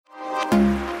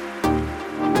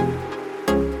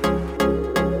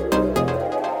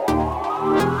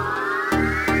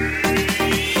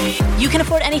can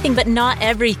afford anything, but not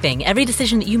everything. Every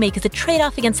decision that you make is a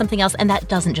trade-off against something else, and that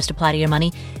doesn't just apply to your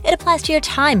money. It applies to your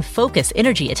time, focus,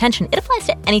 energy, attention. It applies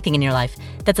to anything in your life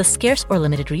that's a scarce or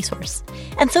limited resource.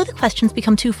 And so the questions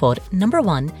become twofold. Number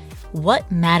one, what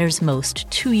matters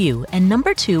most to you? And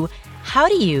number two, how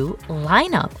do you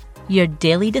line up your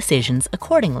daily decisions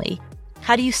accordingly?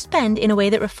 How do you spend in a way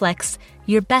that reflects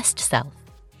your best self?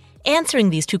 Answering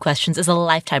these two questions is a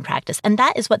lifetime practice, and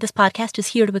that is what this podcast is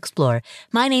here to explore.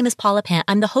 My name is Paula Pant.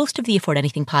 I'm the host of the Afford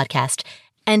Anything podcast.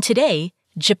 And today,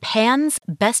 Japan's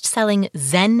best-selling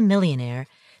Zen millionaire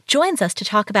joins us to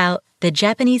talk about the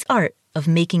Japanese art of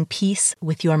making peace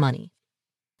with your money.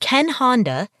 Ken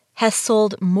Honda has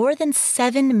sold more than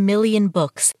 7 million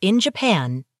books in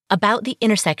Japan about the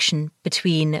intersection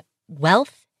between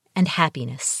wealth and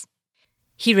happiness.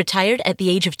 He retired at the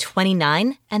age of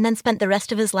 29 and then spent the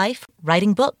rest of his life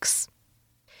writing books.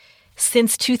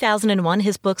 Since 2001,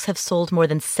 his books have sold more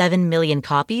than 7 million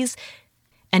copies,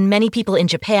 and many people in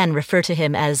Japan refer to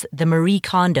him as the Marie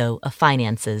Kondo of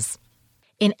finances.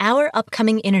 In our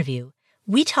upcoming interview,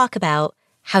 we talk about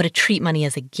how to treat money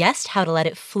as a guest, how to let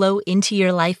it flow into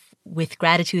your life with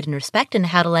gratitude and respect, and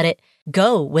how to let it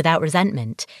go without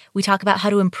resentment. We talk about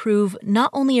how to improve not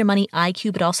only your money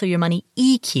IQ, but also your money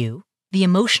EQ, the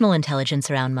emotional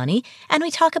intelligence around money, and we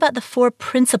talk about the 4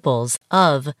 principles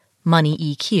of money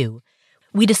EQ.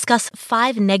 We discuss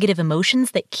 5 negative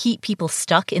emotions that keep people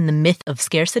stuck in the myth of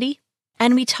scarcity,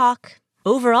 and we talk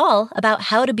overall about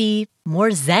how to be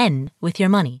more zen with your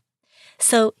money.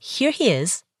 So here he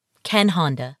is, Ken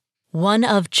Honda, one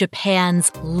of Japan's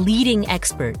leading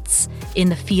experts in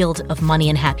the field of money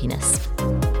and happiness.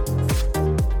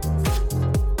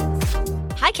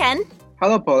 Hi, Ken.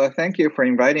 Hello, Paula. Thank you for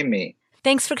inviting me.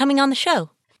 Thanks for coming on the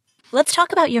show. Let's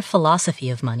talk about your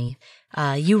philosophy of money.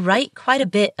 You write quite a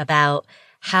bit about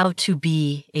how to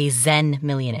be a Zen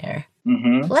millionaire.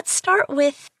 Mm-hmm. Let's start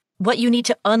with what you need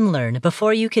to unlearn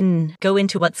before you can go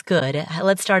into what's good.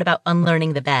 Let's start about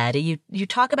unlearning the bad. You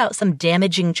talk about some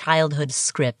damaging childhood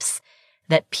scripts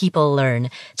that people learn.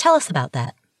 Tell us about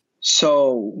that.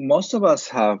 So most of us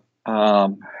have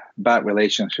bad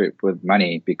relationship with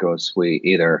money because we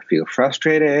either feel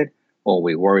frustrated or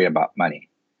we worry about money.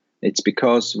 It's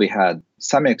because we had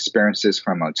some experiences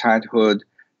from our childhood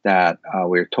that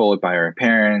we're told by our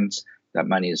parents that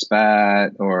money is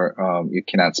bad, or you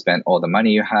cannot spend all the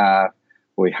money you have,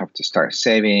 or you have to start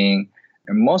saving.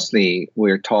 And mostly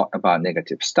we're taught about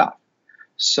negative stuff.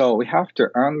 So we have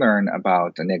to unlearn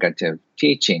about the negative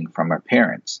teaching from our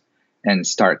parents and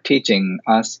start teaching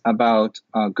us about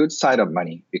a good side of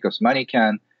money, because money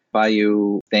can buy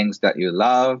you things that you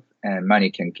love, and money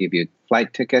can give you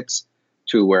flight tickets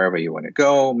to wherever you want to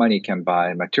go. Money can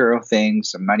buy material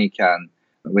things, and money can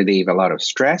relieve a lot of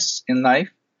stress in life.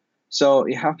 So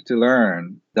you have to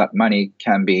learn that money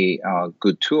can be a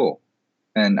good tool,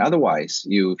 and otherwise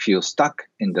you feel stuck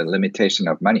in the limitation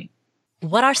of money.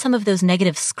 What are some of those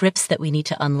negative scripts that we need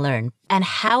to unlearn? And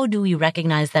how do we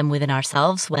recognize them within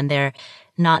ourselves when they're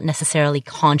not necessarily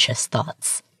conscious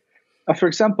thoughts? For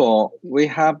example, we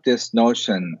have this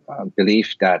notion,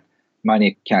 belief that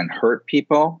money can hurt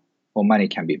people or money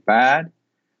can be bad.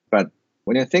 But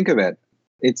when you think of it,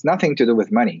 it's nothing to do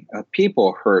with money.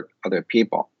 People hurt other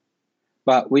people.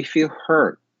 But we feel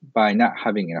hurt by not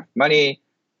having enough money,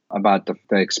 about the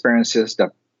experiences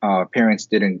that our parents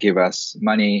didn't give us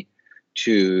money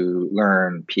to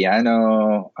learn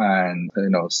piano and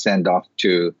send off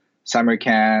to summer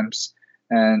camps.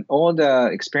 And all the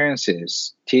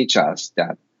experiences teach us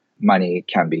that money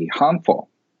can be harmful.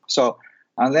 So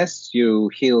unless you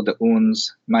heal the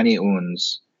wounds, money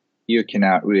wounds, you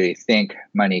cannot really think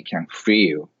money can free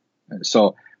you.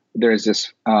 So there's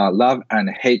this love and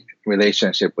hate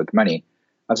relationship with money.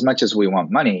 As much as we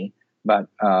want money, but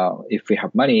if we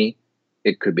have money,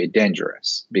 it could be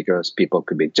dangerous because people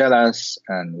could be jealous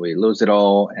and we lose it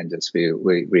all and just we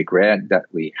regret that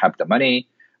we have the money,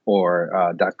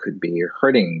 or that could be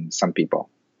hurting some people.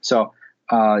 So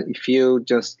if you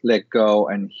just let go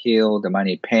and heal the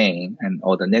money pain and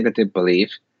all the negative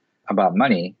belief about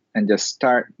money and just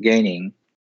start gaining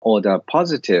all the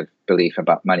positive belief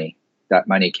about money, that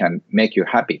money can make you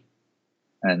happy.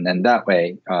 And then that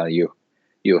way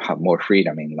you have more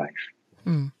freedom in life.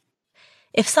 Mm.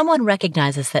 If someone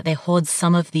recognizes that they hold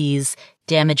some of these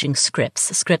damaging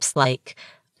scripts like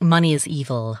money is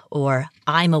evil, or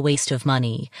I'm a waste of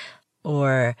money,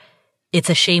 or it's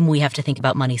a shame we have to think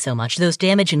about money so much, those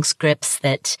damaging scripts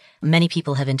that many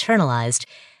people have internalized,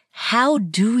 how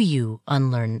do you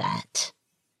unlearn that?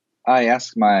 I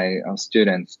ask my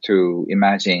students to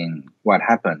imagine what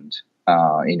happened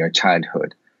in your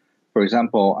childhood. For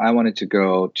example, I wanted to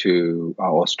go to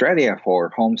Australia for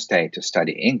homestay to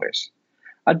study English.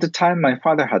 At the time, my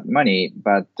father had money,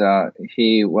 but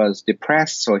he was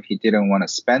depressed, so he didn't want to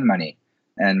spend money.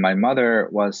 And my mother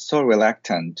was so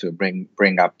reluctant to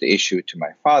bring up the issue to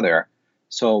my father.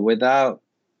 So without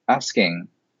asking,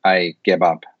 I gave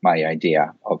up my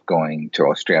idea of going to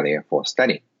Australia for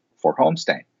study, for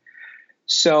homestay.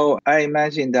 So I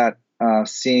imagine that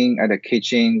seeing at the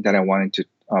kitchen that I wanted to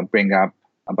bring up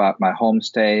about my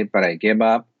homestay, but I gave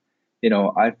up.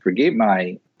 I forgive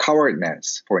my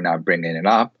cowardness for not bringing it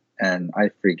up. And I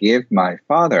forgive my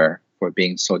father for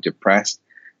being so depressed.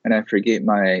 And I forgive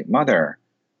my mother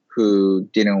who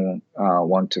didn't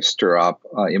want to stir up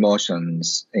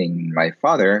emotions in my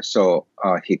father so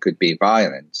he could be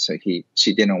violent. So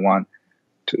she didn't want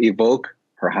to evoke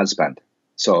her husband.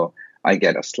 So I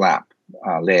get a slap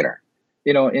later.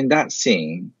 In that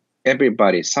scene,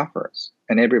 everybody suffers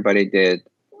and everybody did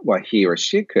what he or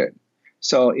she could.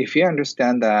 So if you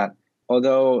understand that,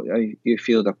 although you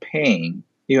feel the pain,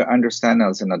 you understand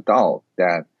as an adult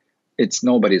that it's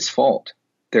nobody's fault.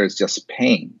 There's just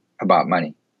pain about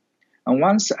money. And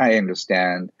once I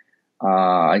understand,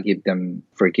 I give them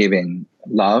forgiving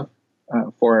love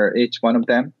for each one of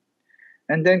them,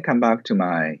 and then come back to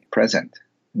my present.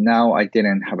 Now I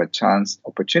didn't have a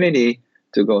opportunity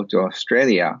to go to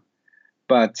Australia,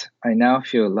 but I now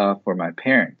feel love for my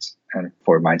parents and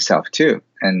for myself too.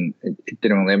 And it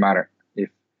didn't really matter if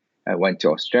I went to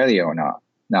Australia or not.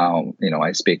 Now,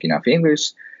 I speak enough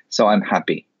English, so I'm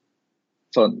happy.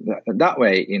 So that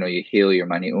way, you heal your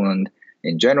money wound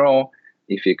in general.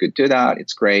 If you could do that,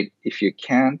 it's great. If you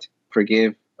can't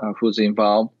forgive who's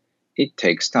involved, it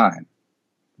takes time.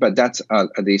 But that's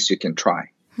at least you can try.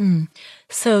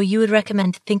 So you would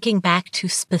recommend thinking back to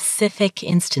specific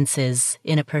instances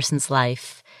in a person's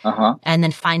life and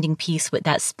then finding peace with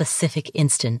that specific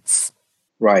instance.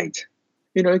 Right.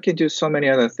 You can do so many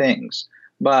other things,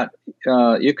 but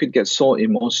you could get so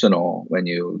emotional when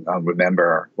you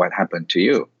remember what happened to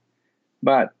you.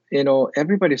 But,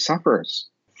 everybody suffers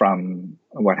from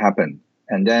what happened.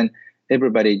 And then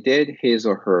everybody did his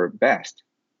or her best.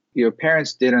 Your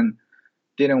parents didn't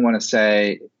want to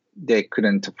say they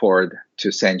couldn't afford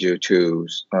to send you to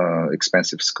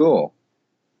expensive school.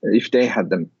 If they had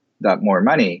that more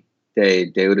money,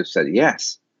 they would have said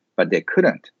yes, but they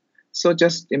couldn't. So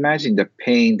just imagine the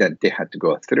pain that they had to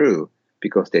go through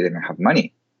because they didn't have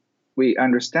money. We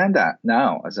understand that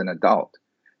now as an adult.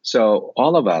 So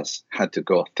all of us had to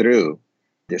go through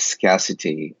this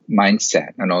scarcity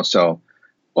mindset. And also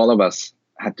all of us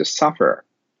had to suffer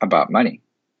about money.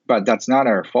 But that's not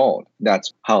our fault.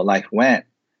 That's how life went.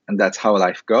 And that's how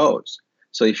life goes.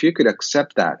 So if you could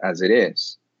accept that as it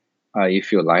is, you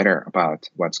feel lighter about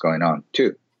what's going on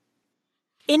too.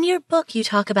 In your book, you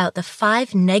talk about the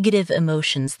 5 negative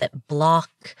emotions that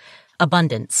block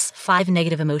abundance, 5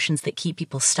 negative emotions that keep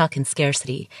people stuck in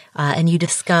scarcity. And you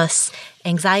discuss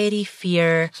anxiety,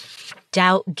 fear,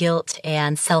 doubt, guilt,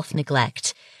 and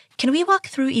self-neglect. Can we walk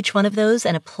through each one of those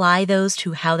and apply those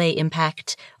to how they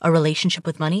impact a relationship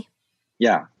with money?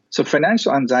 Yeah. So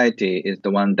financial anxiety is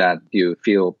the one that you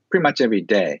feel pretty much every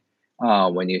day.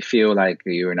 When you feel like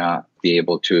you're not be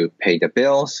able to pay the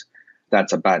bills,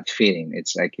 that's a bad feeling.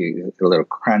 It's like a little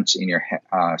crunch in your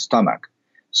stomach.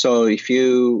 So if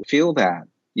you feel that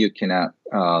you cannot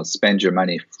spend your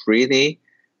money freely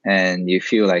and you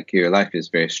feel like your life is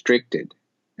very restricted,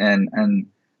 and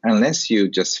unless you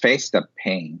just face the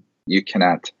pain, you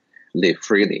cannot live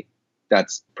freely.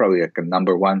 That's probably like a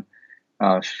number one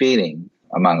feeling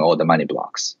among all the money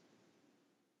blocks.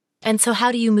 And so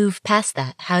how do you move past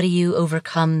that? How do you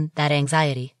overcome that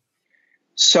anxiety?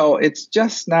 So it's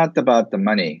just not about the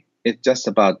money. It's just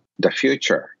about the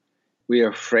future. We are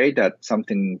afraid that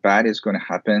something bad is going to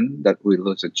happen, that we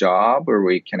lose a job or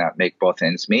we cannot make both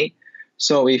ends meet.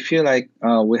 So we feel like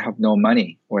we have no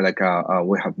money or like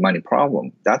we have money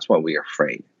problem. That's what we are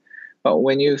afraid. But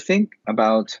when you think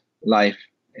about life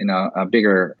in a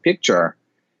bigger picture,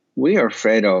 we are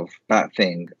afraid of bad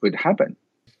thing would happen.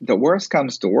 The worst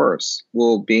comes to worst,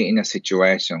 we'll be in a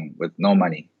situation with no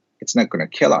money. It's not going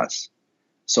to kill us.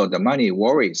 So the money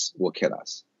worries will kill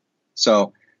us.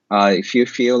 So if you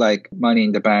feel like money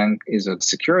in the bank is a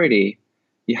security,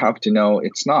 you have to know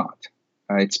it's not.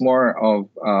 It's more of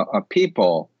a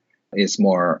people is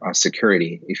more a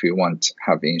security if you want to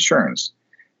have insurance.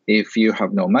 If you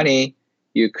have no money,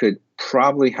 you could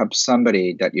probably have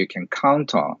somebody that you can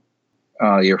count on.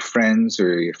 Your friends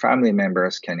or your family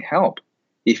members can help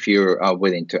if you're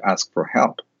willing to ask for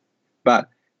help. But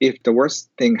if the worst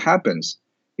thing happens,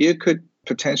 you could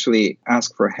potentially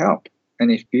ask for help.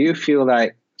 And if you feel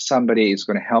like somebody is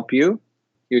going to help you,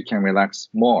 you can relax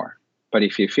more. But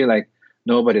if you feel like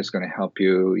nobody's going to help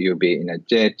you, you'll be in a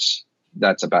ditch,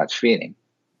 that's a bad feeling.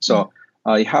 So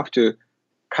you have to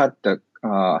cut the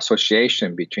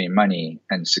association between money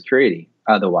and security.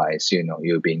 Otherwise,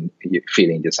 you'll be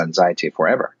feeling this anxiety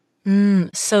forever.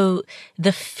 So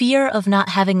the fear of not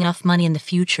having enough money in the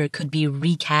future could be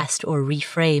recast or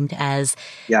reframed as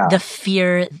the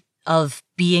fear of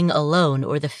being alone,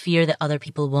 or the fear that other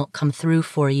people won't come through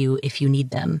for you if you need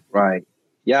them. Right.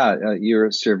 Yeah.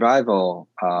 Your survival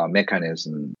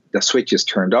mechanism, the switch is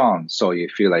turned on. So you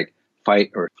feel like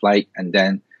fight or flight, and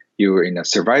then you're in a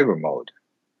survival mode.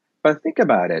 But think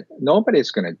about it. Nobody's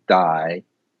going to die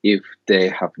if they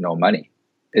have no money.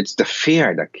 It's the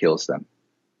fear that kills them.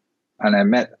 And I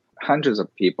met hundreds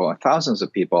of people, thousands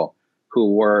of people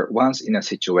who were once in a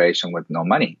situation with no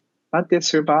money, but they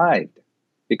survived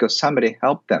because somebody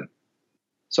helped them.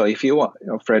 So if you are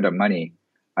afraid of money,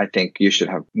 I think you should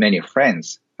have many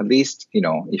friends. At least,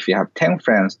 if you have 10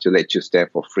 friends to let you stay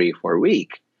for free for a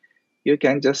week, you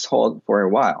can just hold for a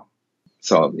while.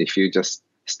 So if you just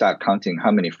start counting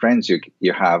how many friends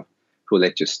you have who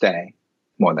let you stay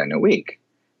more than a week,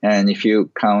 and if you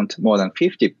count more than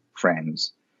 50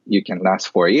 friends, you can last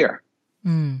for a year.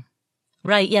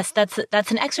 Right. Yes, that's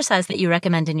an exercise that you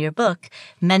recommend in your book.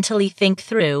 Mentally think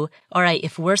through, all right,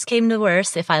 if worse came to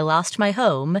worse, if I lost my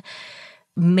home,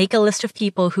 make a list of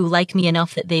people who like me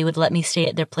enough that they would let me stay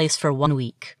at their place for 1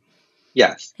 week.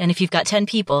 Yes. And if you've got 10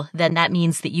 people, then that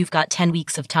means that you've got 10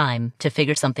 weeks of time to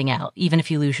figure something out, even if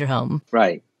you lose your home.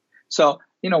 Right. So,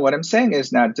 what I'm saying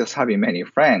is not just having many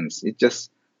friends. It's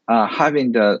just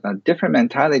having the different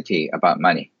mentality about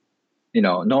money.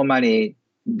 No money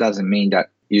doesn't mean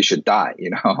that you should die,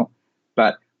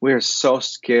 but we're so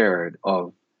scared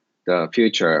of the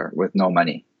future with no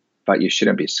money, but you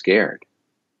shouldn't be scared.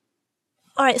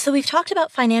 All right. So we've talked about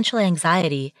financial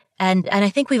anxiety, and I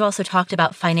think we've also talked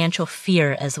about financial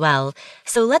fear as well.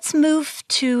 So let's move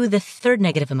to the third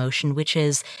negative emotion, which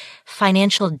is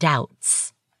financial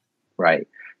doubts. Right.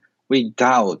 We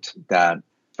doubt that,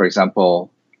 for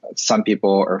example, some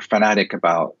people are fanatic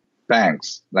about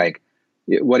banks. Like,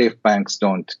 what if banks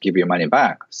don't give you money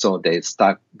back? So they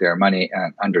stuck their money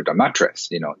under the mattress.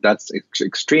 That's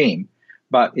extreme.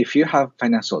 But if you have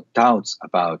financial doubts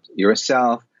about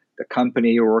yourself, the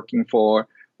company you're working for,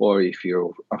 or if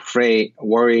you're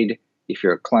worried if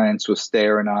your clients will stay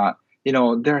or not,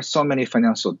 there are so many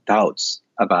financial doubts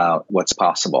about what's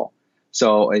possible.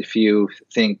 So if you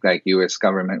think like U.S.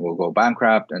 government will go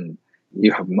bankrupt and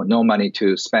you have no money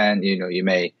to spend, you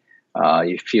may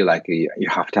you feel like you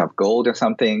have to have gold or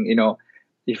something.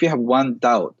 If you have one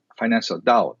doubt, financial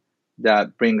doubt,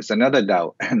 that brings another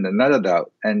doubt and another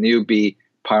doubt, and you'll be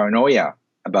paranoia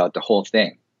about the whole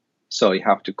thing. So you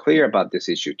have to clear about this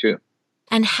issue too.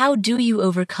 And how do you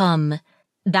overcome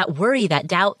that worry, that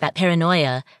doubt, that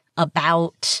paranoia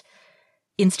about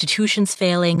institutions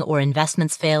failing or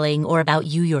investments failing or about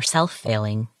you yourself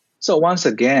failing? So once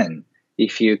again,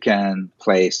 if you can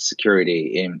place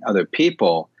security in other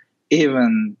people,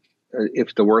 even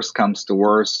if the worst comes to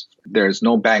worst, there's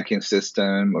no banking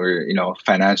system or,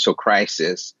 financial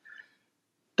crisis,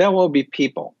 there will be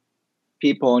people.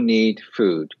 People need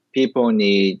food. People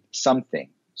need something.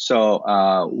 So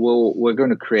we're going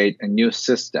to create a new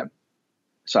system.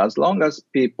 So as long as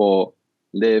people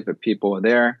live, people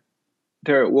are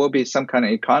there will be some kind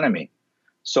of economy.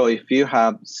 So if you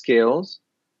have skills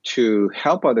to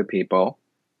help other people,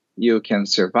 you can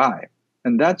survive.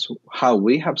 And that's how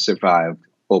we have survived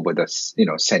over the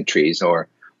centuries or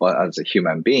as a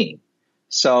human being.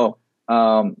 So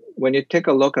when you take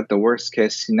a look at the worst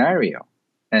case scenario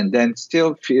and then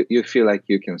still you feel like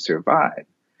you can survive,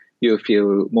 you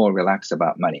feel more relaxed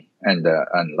about money and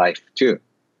life too.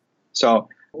 So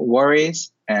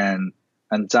worries and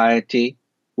anxiety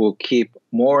will keep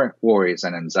more worries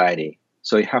and anxiety.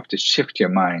 So you have to shift your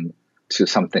mind to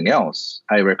something else.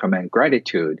 I recommend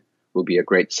gratitude will be a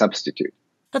great substitute.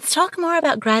 Let's talk more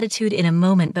about gratitude in a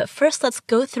moment, but first let's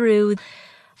go through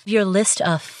your list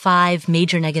of 5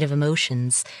 major negative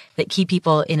emotions that keep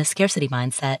people in a scarcity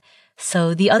mindset.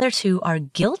 So the other 2 are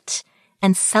guilt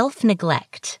and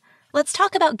self-neglect. Let's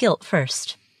talk about guilt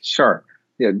first. Sure.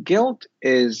 Yeah, guilt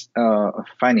is a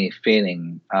funny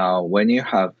feeling. When you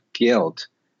have guilt,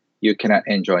 you cannot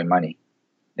enjoy money.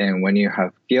 And when you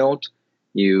have guilt,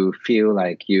 you feel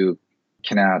like you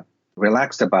cannot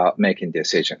relax about making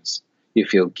decisions. You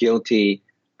feel guilty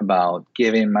about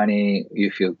giving money.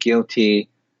 You feel guilty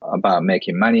about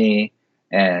making money.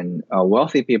 And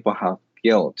wealthy people have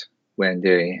guilt when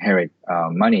they inherit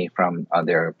money from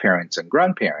their parents and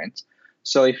grandparents.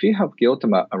 So if you have guilt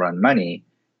around money,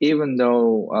 even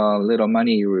though little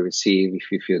money you receive,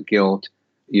 if you feel guilt,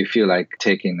 you feel like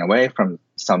taking away from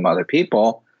some other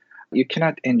people, you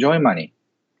cannot enjoy money.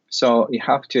 So you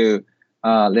have to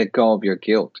let go of your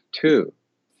guilt too.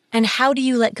 And how do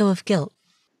you let go of guilt?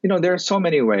 There are so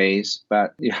many ways,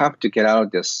 but you have to get out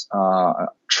of this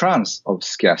trance of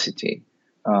scarcity.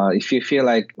 If you feel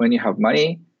like when you have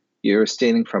money, you're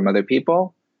stealing from other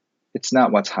people, it's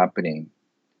not what's happening.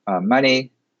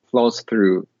 Money flows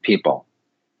through people.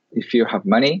 If you have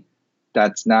money,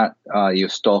 that's not you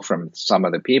stole from some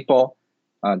other people.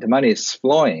 The money is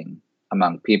flowing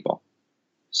among people.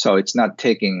 So it's not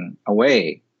taking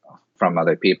away from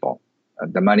other people.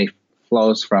 The money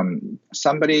flows from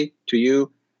somebody to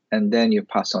you, and then you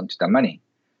pass on to the money.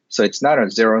 So it's not a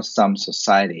zero-sum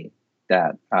society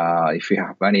that if you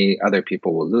have money, other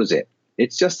people will lose it.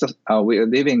 It's just we're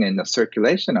living in the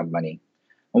circulation of money.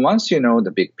 And once you know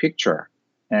the big picture,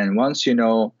 and once you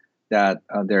know that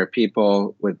there are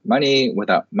people with money,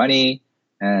 without money,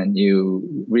 and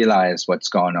you realize what's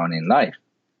going on in life,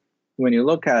 when you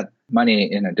look at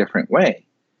money in a different way,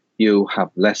 you have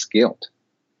less guilt.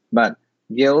 But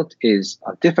guilt is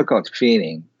a difficult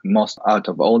feeling, most out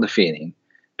of all the feeling,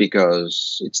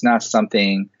 because it's not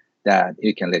something that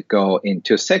you can let go in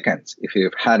 2 seconds if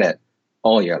you've had it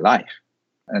all your life.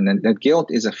 And then the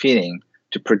guilt is a feeling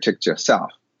to protect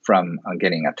yourself from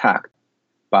getting attacked.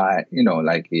 By,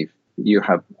 like if you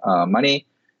have money,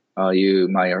 you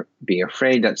might be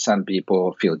afraid that some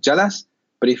people feel jealous.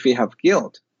 But if you have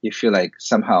guilt, you feel like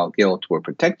somehow guilt will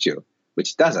protect you,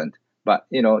 which doesn't. But,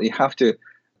 you have to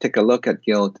take a look at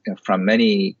guilt from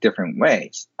many different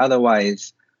ways.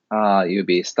 Otherwise, you'll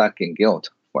be stuck in guilt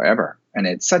forever. And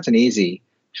it's such an easy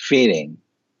feeling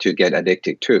to get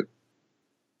addicted to.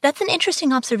 That's an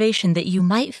interesting observation that you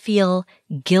might feel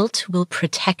guilt will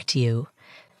protect you,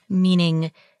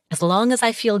 meaning as long as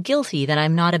I feel guilty, then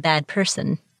I'm not a bad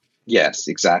person. Yes,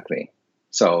 exactly.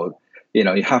 So,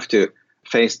 you have to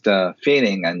face the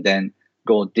feeling and then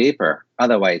go deeper.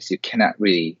 Otherwise, you cannot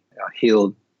really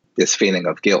heal this feeling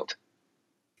of guilt.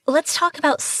 Let's talk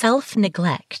about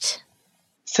self-neglect.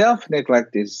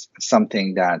 Self-neglect is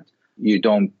something that you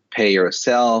don't pay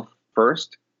yourself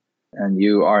first, and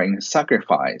you are in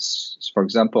sacrifice. For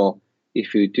example,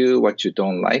 if you do what you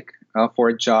don't like for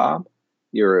a job,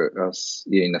 you're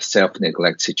in a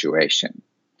self-neglect situation.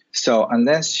 So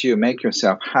unless you make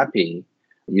yourself happy,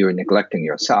 you're neglecting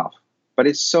yourself. But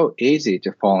it's so easy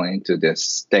to fall into this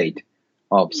state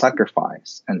of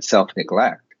sacrifice and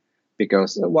self-neglect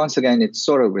because, once again, it's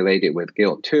sort of related with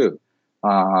guilt too.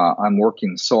 I'm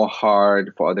working so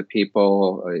hard for other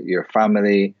people, your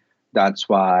family. That's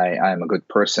why I'm a good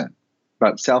person.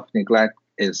 But self-neglect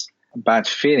is a bad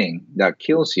feeling that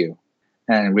kills you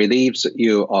and relieves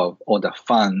you of all the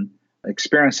fun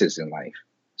experiences in life.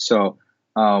 So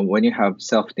when you have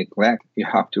self-neglect, you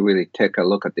have to really take a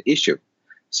look at the issue.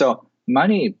 So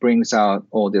money brings out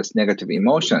all these negative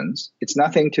emotions. It's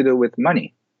nothing to do with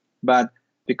money. But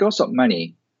because of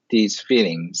money, these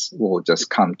feelings will just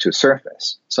come to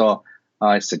surface. So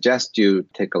I suggest you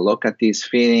take a look at these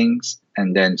feelings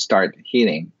and then start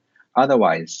healing.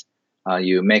 Otherwise,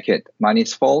 you make it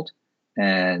money's fault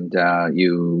and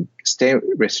you stay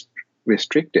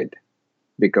restricted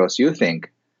because you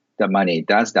think the money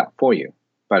does that for you.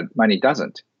 But money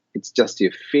doesn't. It's just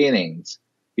your feelings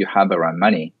you have around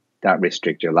money that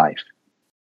restrict your life.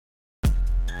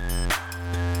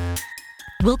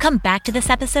 We'll come back to this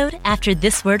episode after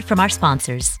this word from our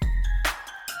sponsors.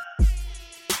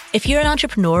 If you're an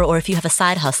entrepreneur or if you have a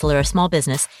side hustle or a small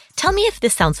business, tell me if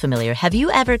this sounds familiar. Have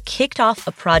you ever kicked off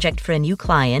a project for a new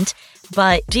client,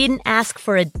 but didn't ask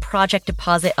for a project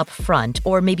deposit up front?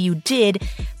 Or maybe you did,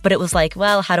 but it was like,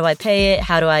 well, how do I pay it?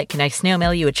 Can I snail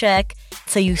mail you a check?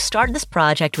 So you start this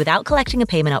project without collecting a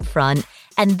payment up front,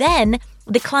 and then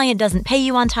the client doesn't pay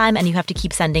you on time and you have to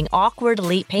keep sending awkward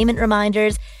late payment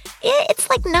reminders. It's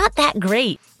like not that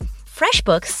great.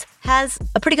 FreshBooks has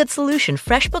a pretty good solution.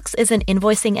 FreshBooks is an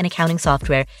invoicing and accounting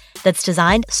software that's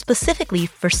designed specifically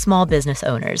for small business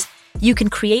owners. You can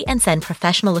create and send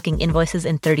professional-looking invoices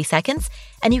in 30 seconds,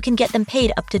 and you can get them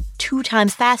paid up to 2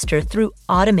 times faster through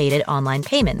automated online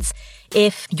payments.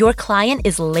 If your client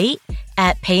is late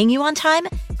at paying you on time,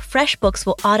 FreshBooks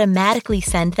will automatically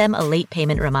send them a late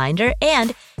payment reminder,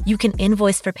 and you can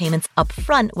invoice for payments up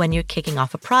front when you're kicking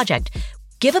off a project.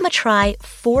 Give them a try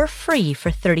for free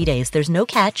for 30 days. There's no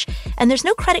catch, and there's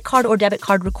no credit card or debit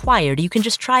card required. You can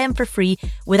just try them for free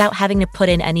without having to put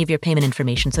in any of your payment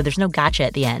information, so there's no gotcha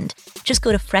at the end. Just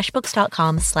go to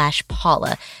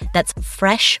freshbooks.com/Paula. That's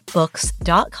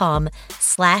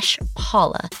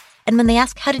freshbooks.com/Paula. And when they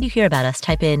ask, how did you hear about us,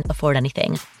 type in afford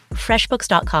anything.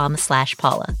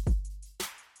 freshbooks.com/Paula.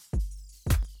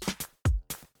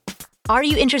 Are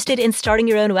you interested in starting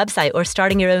your own website or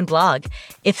starting your own blog?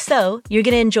 If so, you're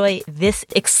going to enjoy this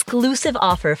exclusive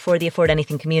offer for the Afford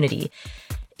Anything community.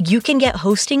 You can get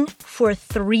hosting for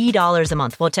 $3 a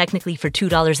month. Well, technically for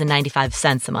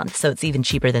 $2.95 a month, so it's even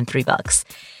cheaper than $3.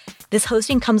 This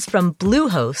hosting comes from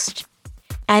Bluehost,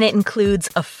 and it includes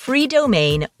a free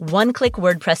domain, one-click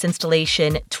WordPress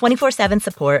installation, 24/7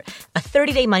 support, a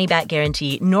 30-day money-back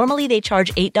guarantee. Normally, they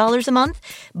charge $8 a month,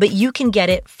 but you can get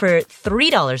it for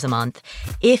 $3 a month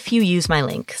if you use my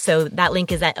link. So that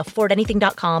link is at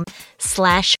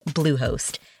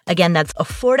affordanything.com/Bluehost. Again, that's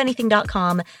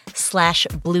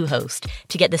affordanything.com/Bluehost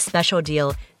to get this special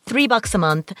deal, $3 a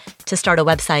month to start a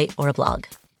website or a blog.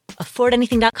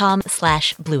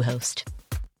 affordanything.com/Bluehost.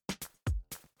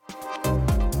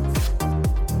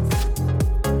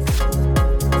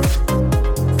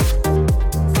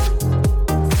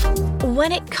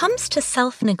 When it comes to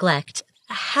self-neglect,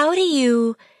 how do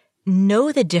you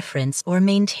know the difference or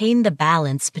maintain the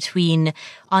balance between,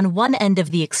 on one end of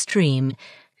the extreme,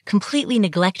 completely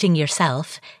neglecting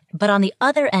yourself, but on the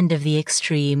other end of the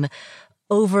extreme,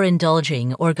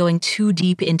 overindulging or going too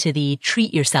deep into the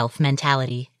treat yourself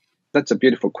mentality? That's a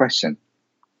beautiful question.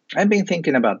 I've been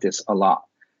thinking about this a lot.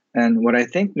 And what I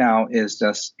think now is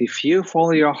just if you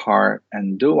follow your heart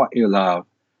and do what you love,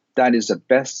 that is the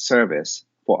best service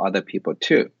for other people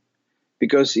too.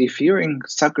 Because if you're in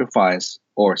sacrifice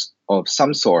or of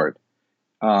some sort,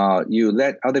 you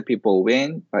let other people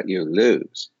win, but you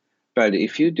lose. But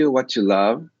if you do what you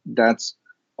love, that's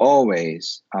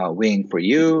always a win for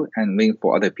you and win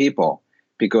for other people,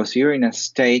 because you're in a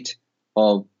state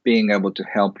of being able to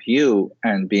help you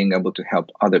and being able to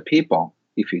help other people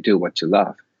if you do what you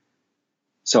love.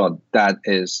 So that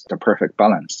is the perfect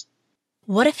balance.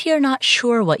 What if you're not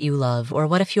sure what you love, or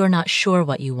what if you're not sure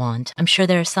what you want? I'm sure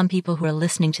there are some people who are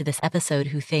listening to this episode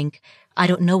who think, I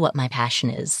don't know what my passion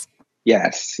is.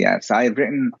 Yes. I've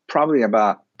written probably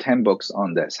about 10 books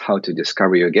on this, how to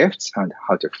discover your gifts and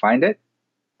how to find it.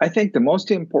 I think the most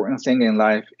important thing in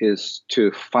life is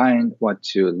to find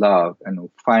what you love and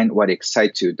find what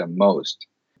excites you the most.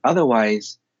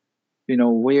 Otherwise,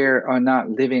 we are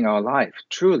not living our life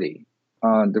truly.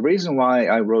 The reason why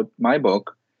I wrote my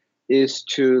book is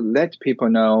to let people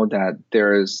know that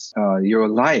there's your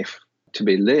life to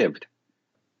be lived.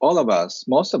 All of us,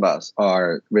 most of us,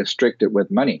 are restricted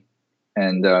with money.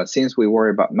 And since we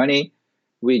worry about money,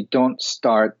 we don't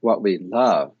start what we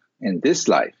love in this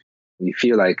life. We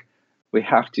feel like we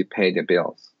have to pay the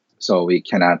bills. So we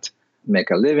cannot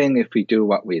make a living if we do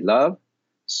what we love.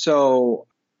 So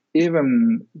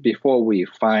even before we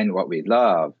find what we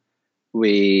love,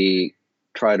 we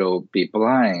try to be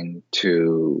blind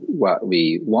to what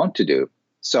we want to do.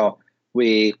 So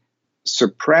we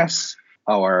suppress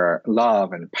our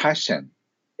love and passion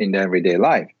in the everyday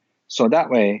life. So that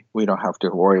way we don't have to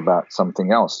worry about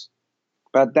something else.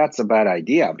 But that's a bad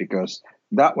idea, because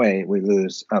that way we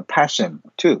lose passion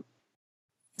too.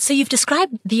 So you've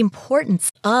described the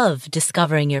importance of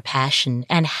discovering your passion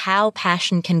and how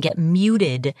passion can get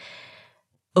muted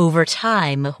over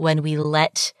time when we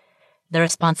let the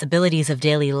responsibilities of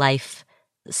daily life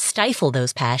stifle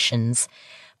those passions.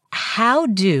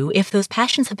 If those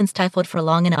passions have been stifled for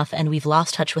long enough and we've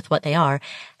lost touch with what they are,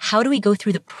 how do we go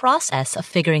through the process of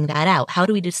figuring that out? How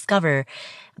do we discover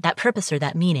that purpose or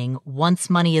that meaning once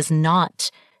money is not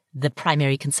the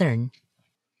primary concern?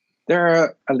 There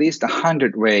are at least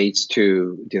 100 ways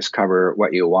to discover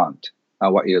what you want,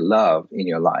 what you love in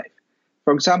your life.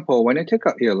 For example, when you take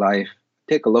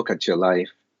a look at your life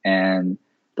and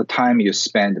the time you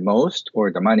spend most or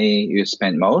the money you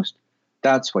spend most,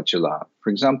 that's what you love.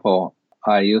 For example,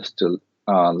 I used to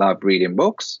love reading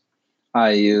books.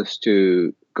 I used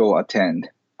to go attend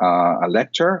a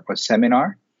lecture or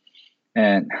seminar,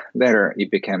 and later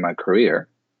it became my career.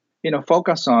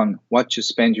 Focus on what you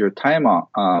spend your time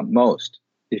on most.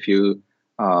 If you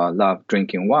love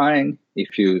drinking wine,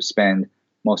 if you spend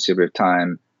most of your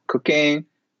time cooking,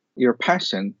 your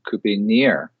passion could be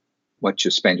near what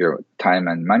you spend your time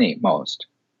and money most.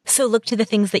 So look to the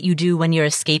things that you do when you're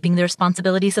escaping the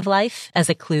responsibilities of life as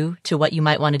a clue to what you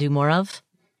might want to do more of?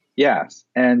 Yes.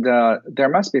 And there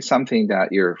must be something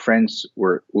that your friends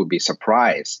would be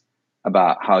surprised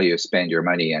about how you spend your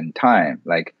money and time.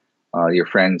 Like your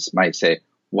friends might say,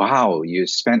 wow, you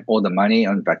spent all the money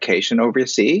on vacation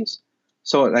overseas?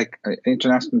 So like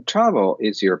international travel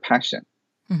is your passion.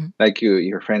 Mm-hmm. Like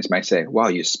your friends might say, wow,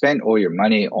 you spend all your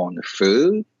money on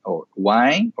food or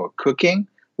wine or cooking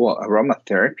or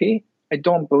aromatherapy? I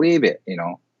don't believe it,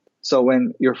 So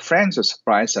when your friends are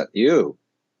surprised at you,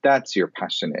 that's your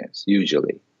passion is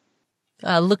usually.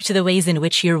 Look to the ways in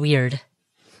which you're weird.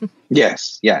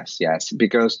 Yes, yes, yes.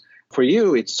 Because for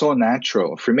you, it's so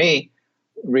natural. For me,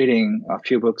 reading a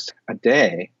few books a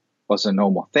day was a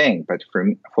normal thing. But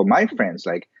for my friends,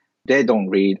 like they don't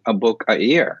read a book a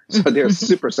year. So they're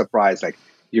super surprised. Like,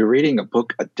 you're reading a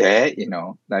book a day,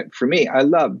 Like for me, I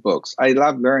love books. I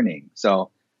love learning.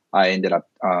 So I ended up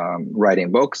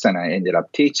writing books and I ended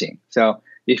up teaching. So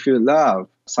if you love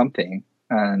something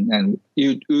and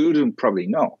you wouldn't probably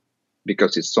know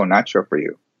because it's so natural for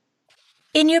you.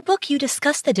 In your book, you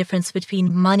discuss the difference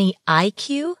between money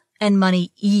IQ and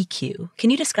money EQ. Can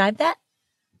you describe that?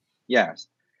 Yes.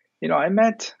 I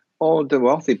met all the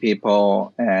wealthy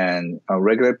people and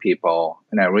regular people,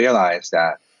 and I realized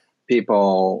that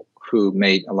people who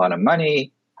made a lot of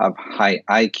money have high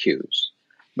IQs.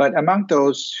 But among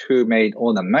those who made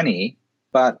all the money,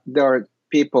 but there are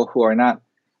people who are not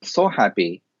so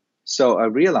happy. So I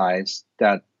realized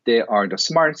that they are the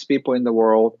smartest people in the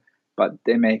world, but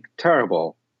they make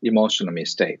terrible emotional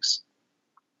mistakes.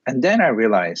 And then I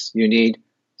realized you need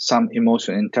some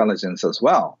emotional intelligence as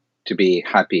well to be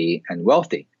happy and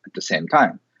wealthy at the same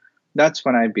time. That's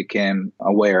when I became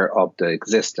aware of the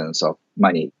existence of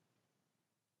money.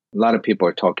 A lot of people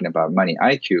are talking about money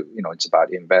IQ. It's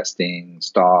about investing,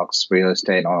 stocks, real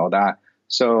estate, and all that.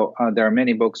 So there are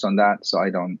many books on that, so I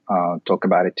don't talk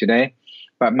about it today.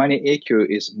 But money EQ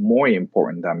is more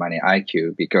important than money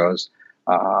IQ because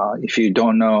if you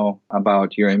don't know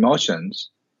about your emotions,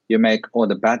 you make all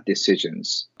the bad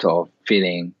decisions of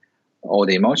feeling all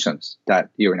the emotions that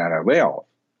you're not aware of.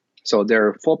 So there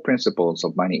are 4 principles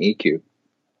of money EQ.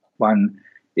 One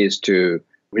is to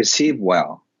receive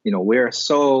well. We're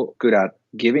so good at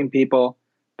giving people,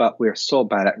 but we're so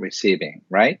bad at receiving,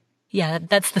 right? Yeah,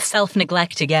 that's the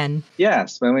self-neglect again.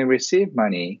 Yes, when we receive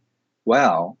money,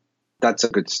 well, that's a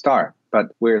good start. But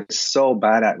we're so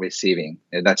bad at receiving.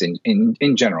 That's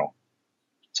in general.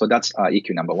 So that's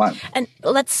EQ number 1. And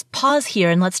let's pause here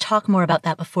and let's talk more about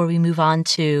that before we move on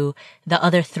to the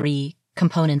other 3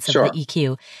 components of Sure. the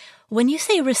EQ. When you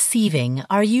say receiving,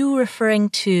 are you referring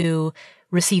to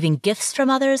receiving gifts from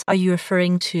others? Are you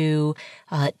referring to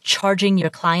charging your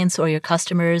clients or your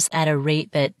customers at a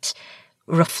rate that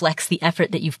reflects the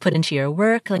effort that you've put into your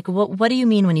work? Like, what do you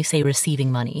mean when you say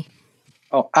receiving money?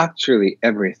 Oh, actually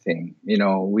everything.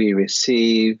 We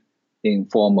receive in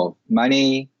form of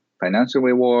money, financial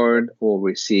reward, or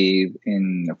receive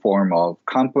in the form of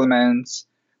compliments.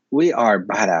 We are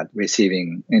bad at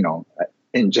receiving,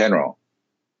 in general.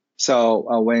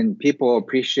 So when people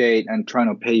appreciate and trying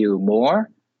to pay you more,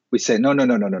 we say, no,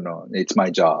 it's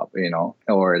my job,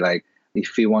 or like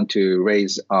if we want to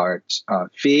raise our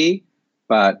fee,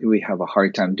 but we have a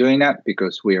hard time doing that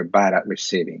because we are bad at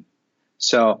receiving.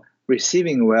 So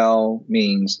receiving well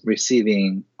means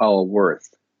receiving our worth.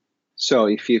 So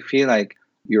if you feel like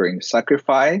you're in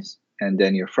sacrifice and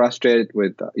then you're frustrated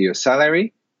with your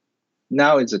salary,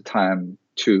 now is the time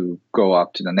to go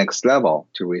up to the next level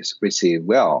to receive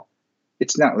well.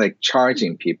 It's not like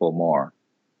charging people more.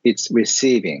 It's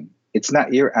receiving. It's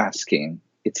not you're asking.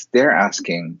 It's they're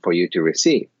asking for you to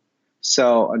receive.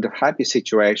 So the happy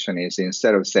situation is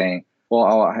instead of saying,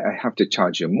 well, I have to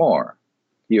charge you more,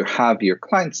 you have your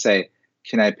client say,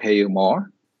 can I pay you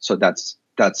more? So that's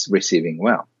receiving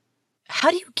well.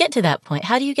 How do you get to that point?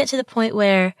 How do you get to the point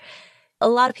where a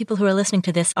lot of people who are listening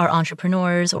to this are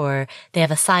entrepreneurs or they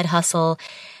have a side hustle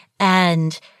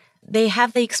and they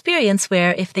have the experience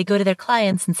where if they go to their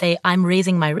clients and say, I'm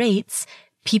raising my rates,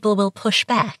 people will push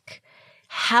back.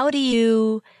 How do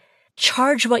you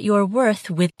charge what you're worth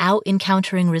without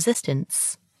encountering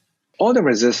resistance? All the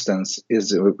resistance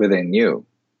is within you.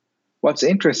 What's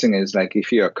interesting is like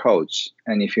if you're a coach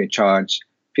and if you charge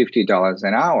 $50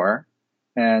 an hour,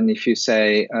 and if you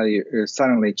say you're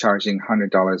suddenly charging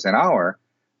 $100 an hour,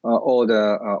 all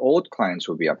the old clients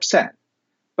will be upset.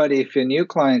 But if a new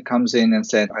client comes in and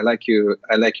said, I like your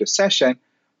session,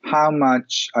 how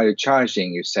much are you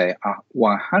charging? You say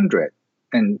 100,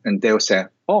 and they'll say,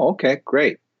 oh, okay,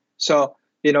 great. So,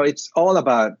 it's all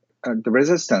about the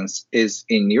resistance is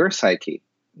in your psyche,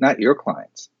 not your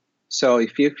clients. So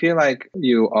if you feel like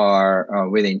you are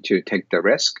willing to take the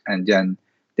risk and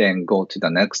then go to the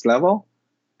next level,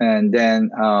 and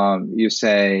then you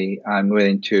say, I'm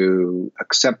willing to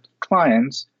accept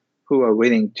clients who are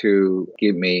willing to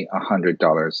give me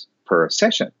 $100 per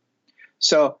session.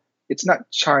 So it's not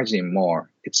charging more,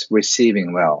 it's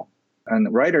receiving well.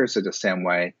 And writers are the same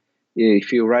way.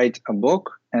 If you write a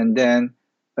book and then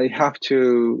you have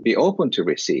to be open to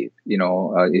receive,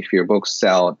 if your books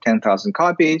sell 10,000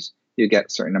 copies, you get a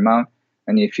certain amount.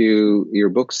 And if your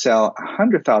books sell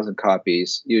 100,000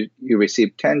 copies, you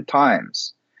receive 10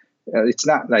 times. It's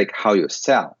not like how you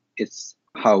sell. It's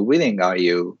how willing are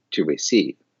you to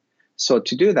receive. So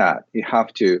to do that, you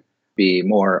have to be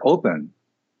more open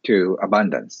to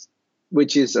abundance,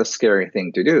 which is a scary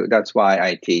thing to do. That's why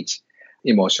I teach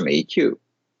emotional EQ.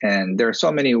 And there are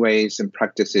so many ways and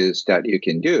practices that you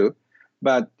can do.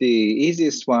 But the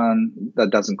easiest one that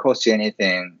doesn't cost you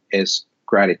anything is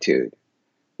gratitude.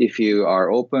 If you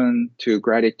are open to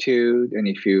gratitude and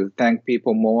if you thank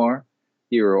people more,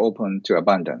 you're open to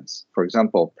abundance. For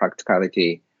example,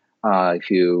 practicality. If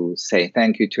you say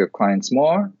thank you to your clients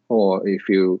more, or if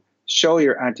you show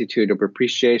your attitude of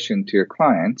appreciation to your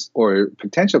clients or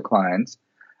potential clients,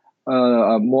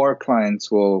 more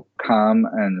clients will come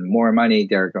and more money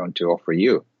they're going to offer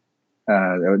you.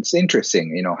 It's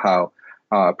interesting, how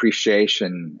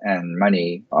appreciation and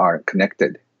money are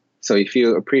connected. So if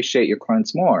you appreciate your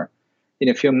clients more, in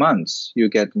a few months, you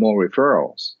get more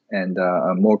referrals and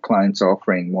more clients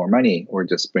offering more money or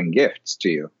just bring gifts to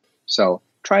you. So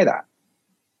try that.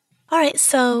 All right.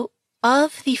 So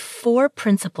of the 4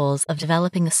 principles of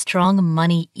developing a strong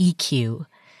money EQ,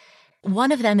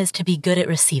 one of them is to be good at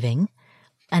receiving.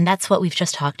 And that's what we've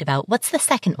just talked about. What's the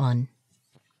second one?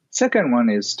 Second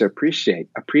one is to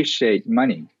appreciate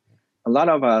money. A lot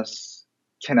of us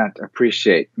cannot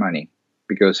appreciate money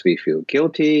because we feel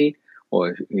guilty,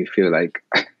 or we feel like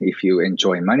if you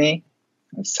enjoy money,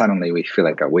 suddenly we feel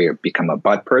like we become a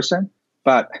bad person.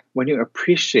 But when you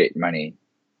appreciate money,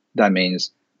 that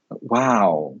means,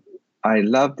 wow, I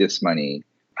love this money.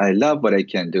 I love what I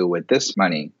can do with this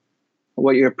money.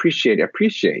 What you appreciate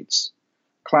appreciates.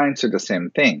 Clients are the same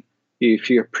thing. If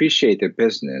you appreciate the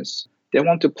business, they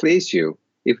want to please you.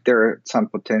 If there are some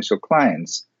potential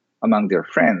clients among their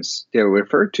friends, they'll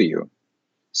refer to you.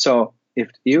 So if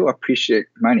you appreciate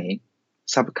money,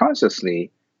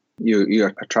 subconsciously,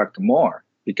 you attract more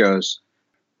because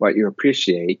what you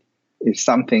appreciate is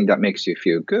something that makes you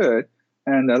feel good.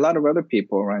 And a lot of other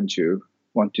people around you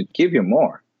want to give you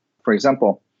more. For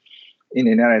example, in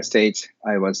the United States,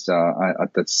 I was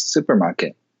at the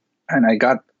supermarket and I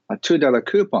got a $2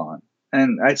 coupon.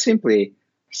 And I simply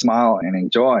smile and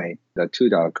enjoy the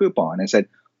 $2 coupon and said,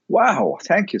 wow,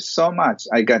 thank you so much.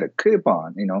 I got a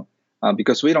coupon,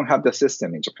 because we don't have the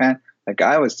system in Japan. Like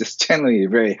I was just genuinely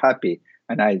very happy.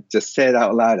 And I just said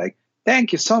out loud, like,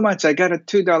 thank you so much. I got a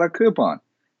 $2 coupon.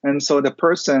 And so the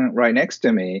person right next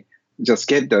to me just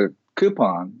get the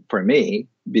coupon for me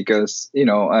because,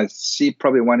 she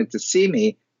probably wanted to see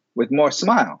me with more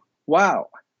smile. Wow,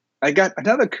 I got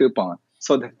another coupon.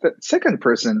 So the second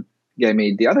person gave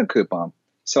me the other coupon.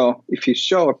 So if you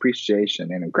show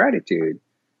appreciation and gratitude,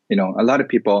 a lot of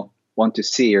people want to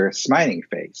see your smiling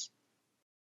face.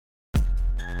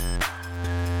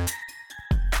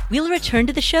 We'll return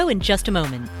to the show in just a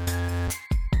moment.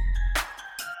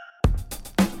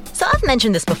 So I've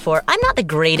mentioned this before. I'm not the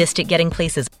greatest at getting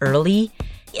places early,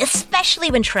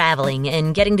 especially when traveling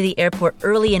and getting to the airport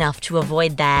early enough to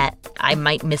avoid that I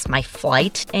might miss my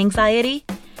flight anxiety.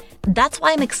 That's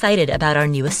why I'm excited about our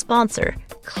newest sponsor,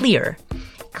 Clear.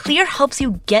 Clear helps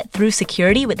you get through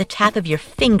security with the tap of your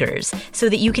fingers so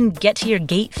that you can get to your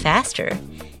gate faster.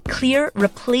 Clear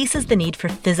replaces the need for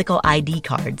physical ID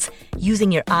cards,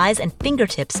 using your eyes and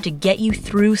fingertips to get you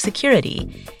through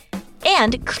security.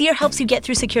 And Clear helps you get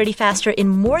through security faster in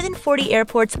more than 40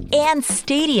 airports and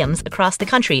stadiums across the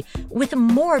country, with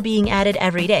more being added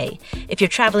every day. If you're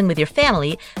traveling with your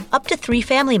family, up to 3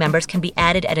 family members can be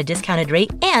added at a discounted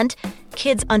rate, and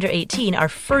kids under 18 are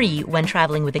free when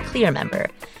traveling with a Clear member.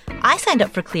 I signed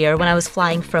up for Clear when I was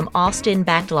flying from Austin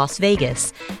back to Las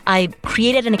Vegas. I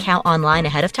created an account online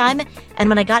ahead of time, and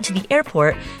when I got to the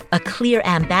airport, a Clear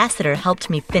ambassador helped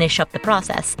me finish up the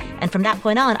process, and from that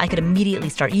point on, I could immediately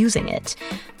start using it.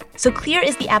 So Clear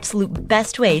is the absolute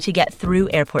best way to get through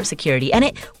airport security, and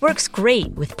it works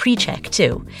great with PreCheck,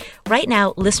 too. Right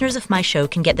now, listeners of my show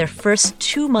can get their first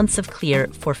 2 months of Clear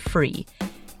for free.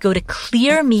 Go to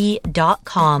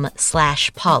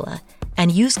clearme.com/Paula and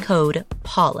use code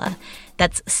Paula.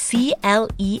 That's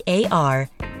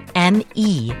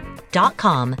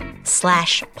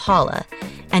CLEARME.com/Paula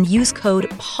and use code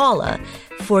Paula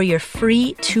for your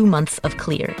free 2 months of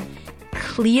Clear.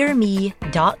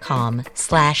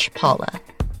 clearme.com/Paula.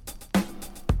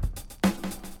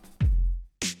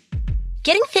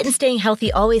 Getting fit and staying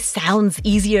healthy always sounds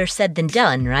easier said than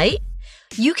done, right?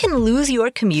 You can lose your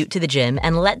commute to the gym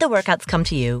and let the workouts come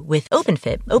to you with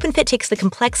OpenFit. OpenFit takes the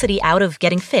complexity out of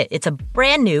getting fit. It's a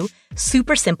brand new,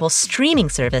 super simple streaming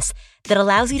service that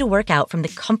allows you to work out from the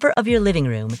comfort of your living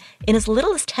room in as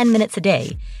little as 10 minutes a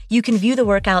day. You can view the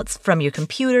workouts from your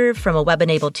computer, from a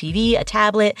web-enabled TV, a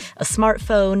tablet, a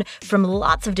smartphone, from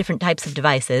lots of different types of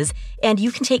devices, and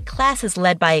you can take classes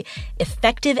led by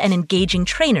effective and engaging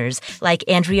trainers like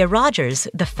Andrea Rogers,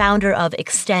 the founder of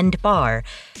Extend Bar,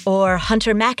 or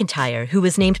Hunter McIntyre, who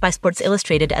was named by Sports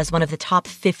Illustrated as one of the top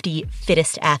 50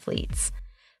 fittest athletes.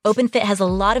 OpenFit has a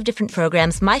lot of different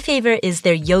programs. My favorite is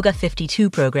their Yoga 52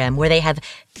 program, where they have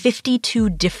 52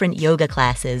 different yoga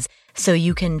classes, so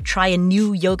you can try a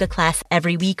new yoga class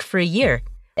every week for a year.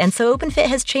 And so OpenFit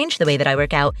has changed the way that I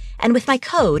work out. And with my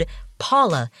code,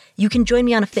 Paula, you can join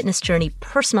me on a fitness journey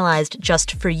personalized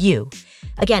just for you.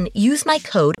 Again, use my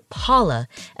code Paula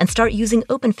and start using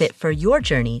OpenFit for your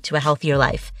journey to a healthier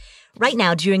life. Right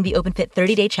now, during the OpenFit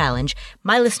 30-Day Challenge,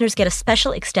 my listeners get a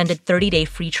special extended 30-day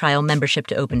free trial membership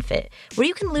to OpenFit, where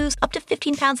you can lose up to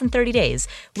 15 pounds in 30 days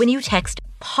when you text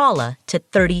Paula to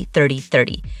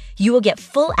 303030. You will get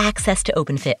full access to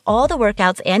OpenFit, all the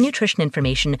workouts and nutrition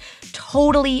information,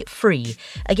 totally free.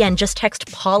 Again, just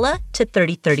text Paula to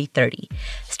 303030.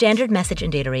 Standard message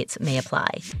and data rates may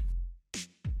apply.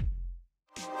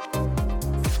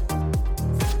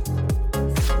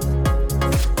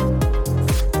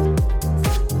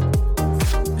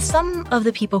 Some of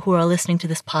the people who are listening to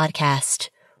this podcast,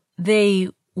 they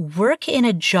work in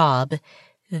a job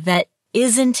that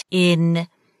isn't in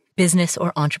business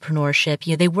or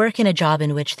entrepreneurship. They work in a job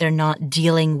in which they're not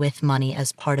dealing with money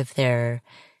as part of their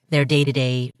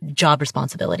day-to-day job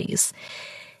responsibilities.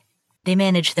 They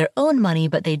manage their own money,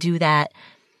 but they do that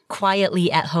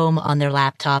quietly at home on their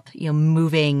laptop,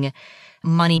 moving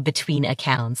money between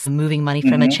accounts, moving money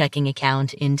from a checking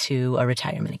account into a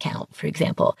retirement account, for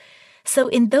example. So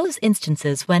in those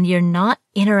instances, when you're not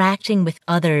interacting with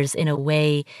others in a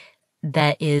way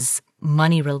that is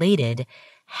money related,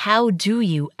 how do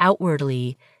you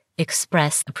outwardly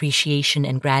express appreciation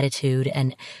and gratitude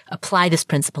and apply this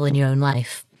principle in your own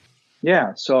life?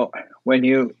 Yeah. So when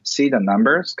you see the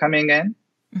numbers coming in,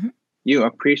 you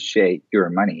appreciate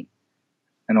your money.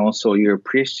 And also you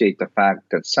appreciate the fact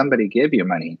that somebody gave you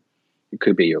money. It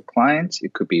could be your clients.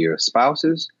 It could be your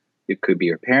spouses. It could be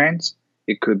your parents.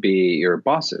 It could be your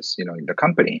bosses, in the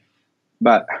company.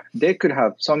 But they could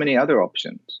have so many other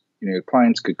options. Your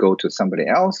clients could go to somebody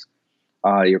else.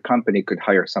 Your company could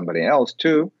hire somebody else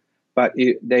too. But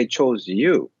they chose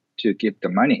you to give the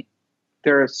money.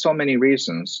 There are so many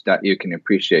reasons that you can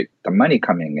appreciate the money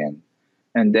coming in.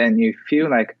 And then you feel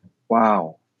like,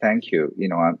 wow, thank you.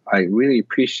 I really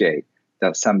appreciate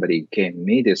that somebody gave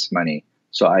me this money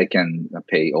so I can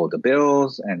pay all the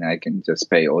bills and I can just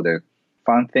pay all the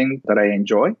fun things that I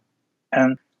enjoy.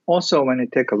 And also when you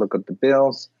take a look at the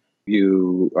bills,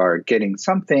 you are getting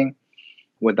something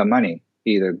with the money,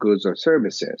 either goods or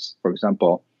services. For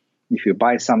example, if you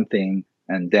buy something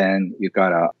and then you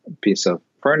got a piece of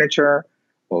furniture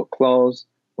or clothes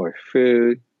or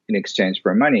food in exchange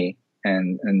for money,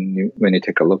 and when you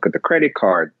take a look at the credit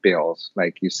card bills,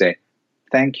 like you say,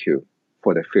 thank you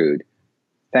for the food,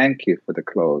 thank you for the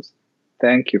clothes,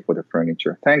 thank you for the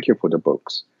furniture, thank you for the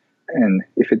books. And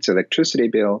if it's electricity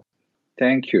bill,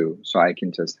 thank you. So I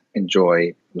can just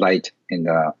enjoy light in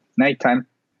the nighttime,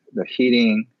 the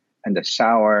heating and the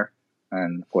shower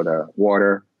and for the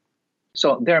water.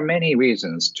 So there are many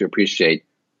reasons to appreciate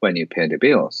when you pay the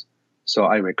bills. So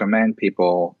I recommend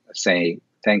people say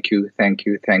thank you, thank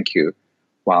you, thank you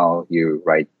while you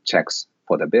write checks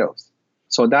for the bills.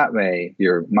 So that way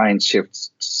your mind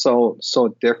shifts so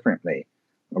differently.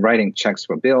 Writing checks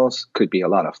for bills could be a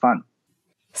lot of fun.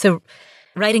 So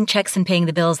writing checks and paying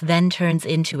the bills then turns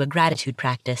into a gratitude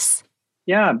practice.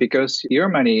 Yeah, because your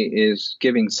money is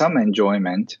giving some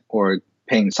enjoyment or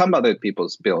paying some other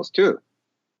people's bills too.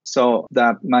 So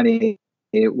that money,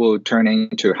 it will turn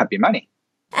into happy money.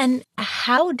 And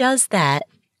how does that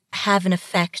have an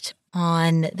effect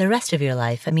on the rest of your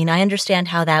life? I mean, I understand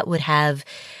how that would have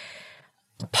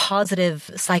a positive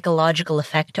psychological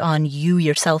effect on you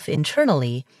yourself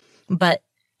internally, but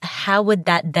how would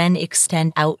that then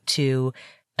extend out to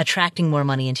attracting more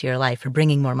money into your life or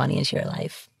bringing more money into your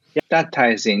life? That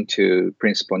ties into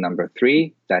principle number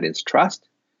 3, that is trust.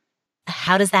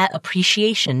 How does that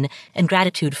appreciation and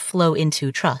gratitude flow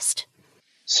into trust?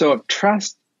 So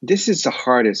trust, this is the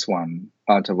hardest one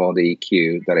out of all the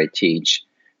EQ that I teach,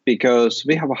 because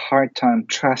we have a hard time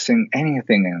trusting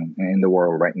anything in the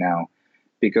world right now,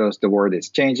 because the world is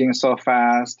changing so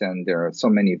fast and there are so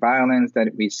many violence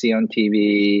that we see on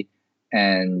TV,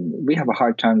 and we have a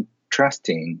hard time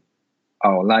trusting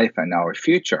our life and our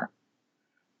future.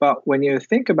 But when you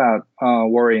think about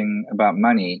worrying about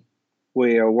money,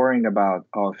 we are worrying about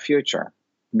our future.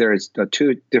 There's the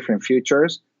two different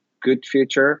futures, good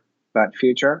future, bad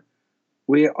future.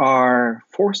 We are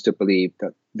forced to believe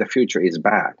that the future is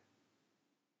bad.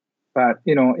 But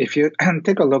if you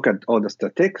take a look at all the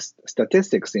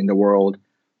statistics in the world,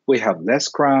 we have less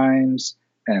crimes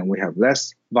and we have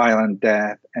less violent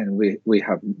death and we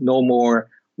have no more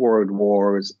world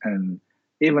wars. And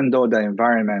even though the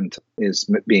environment is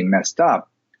being messed up,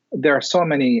 there are so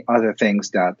many other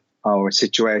things that our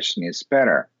situation is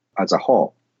better as a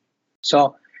whole.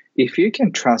 So if you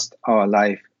can trust our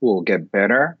life will get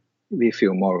better, we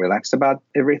feel more relaxed about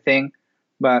everything.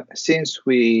 But since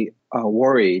we are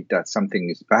worried that something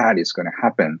is bad is going to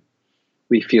happen,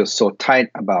 we feel so tight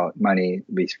about money.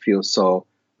 We feel so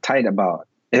tight about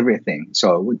everything.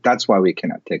 So that's why we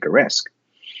cannot take a risk.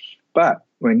 But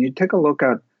when you take a look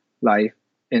at life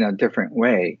in a different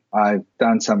way, I've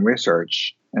done some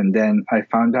research and then I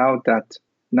found out that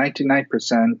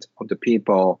 99% of the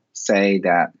people say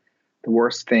that the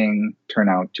worst thing turned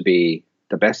out to be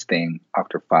the best thing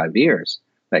after 5 years,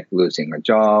 like losing a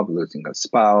job, losing a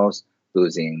spouse,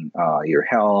 losing your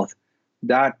health.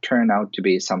 That turned out to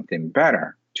be something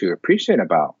better to appreciate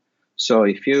about. So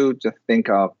if you just think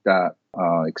of the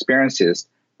experiences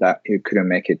that you couldn't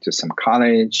make it to some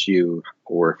college, you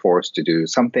were forced to do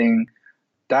something,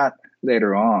 that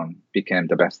later on became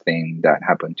the best thing that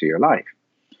happened to your life.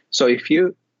 So if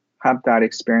you have that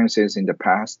experiences in the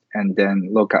past and then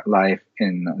look at life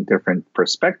in a different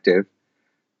perspective,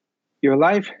 your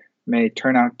life may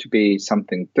turn out to be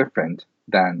something different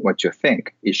than what you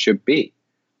think it should be.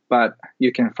 But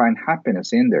you can find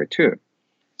happiness in there too.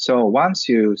 So once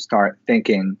you start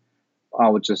thinking, I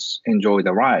will just enjoy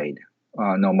the ride,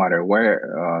 no matter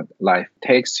where life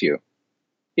takes you,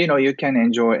 you can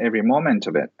enjoy every moment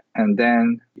of it. And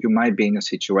then you might be in a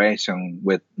situation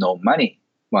with no money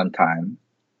one time,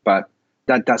 but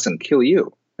that doesn't kill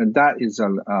you. And that is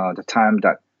the time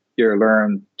that you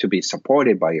learn to be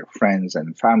supported by your friends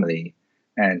and family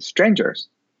and strangers.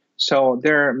 So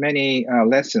there are many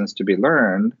lessons to be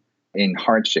learned in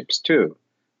hardships too.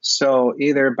 So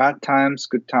either bad times,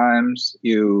 good times,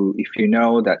 if you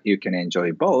know that you can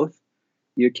enjoy both,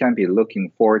 you can be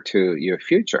looking forward to your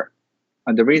future.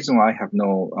 And the reason why I have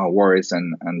no worries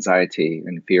and anxiety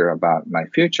and fear about my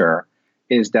future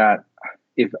is that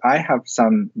if I have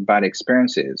some bad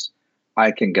experiences,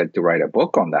 I can get to write a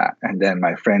book on that. And then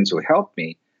my friends will help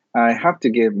me. I have to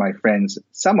give my friends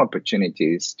some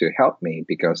opportunities to help me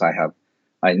because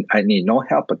I need no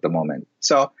help at the moment.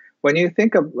 So when you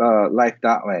think of life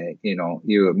that way,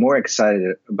 you're more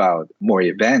excited about more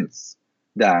events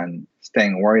than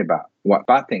staying worried about what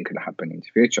bad thing could happen in the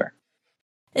future.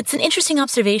 It's an interesting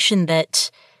observation that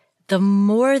the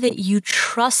more that you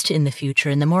trust in the future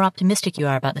and the more optimistic you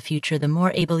are about the future, the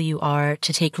more able you are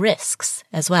to take risks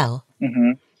as well.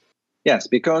 Mm-hmm. Yes,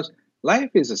 because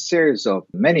life is a series of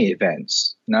many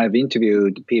events. And I've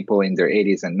interviewed people in their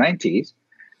 80s and 90s,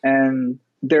 and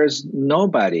there's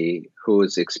nobody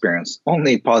who's experienced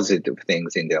only positive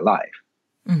things in their life,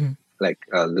 like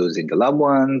losing the loved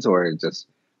ones, or just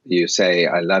you say,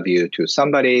 I love you to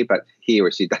somebody, but he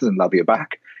or she doesn't love you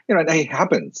back. That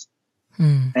happens.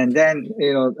 And then,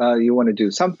 you want to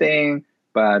do something,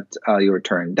 but you're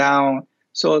turned down.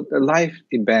 So the life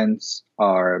events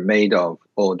are made of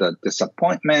all the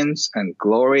disappointments and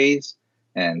glories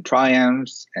and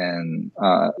triumphs and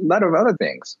a lot of other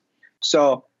things.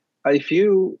 So if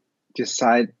you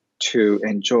decide to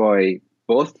enjoy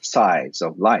both sides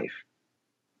of life,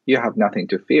 you have nothing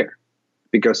to fear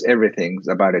because everything's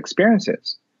about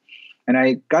experiences. And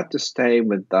I got to stay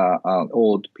with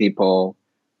old people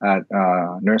at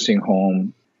a nursing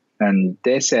home, and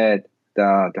they said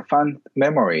the fun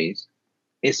memories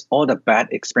is all the bad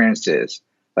experiences,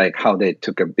 like how they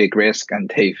took a big risk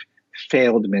and they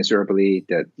failed miserably,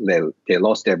 that they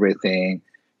lost everything.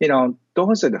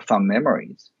 Those are the fun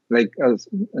memories. Like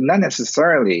not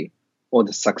necessarily all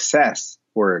the success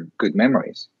were good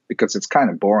memories because it's kind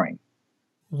of boring.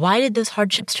 Why did those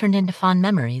hardships turn into fond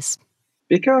memories?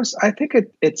 Because I think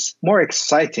it's more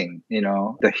exciting.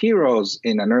 The heroes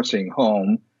in a nursing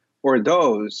home were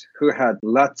those who had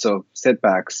lots of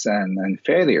setbacks and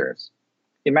failures.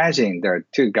 Imagine there are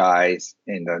two guys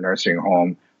in the nursing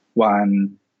home.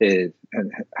 One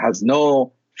has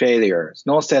no failures,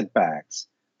 no setbacks,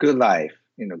 good life,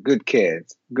 good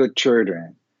kids, good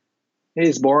children. It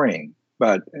is boring.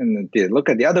 But look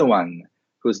at the other one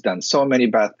who's done so many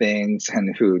bad things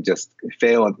and who just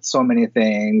failed at so many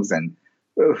things, and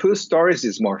whose stories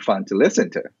is more fun to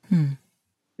listen to.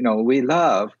 We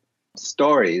love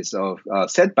stories of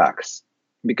setbacks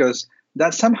because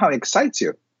that somehow excites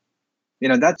you.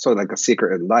 That's sort of like a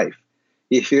secret of life.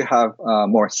 if you have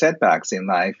more setbacks in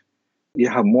life, you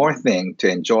have more things to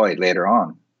enjoy later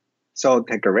on. So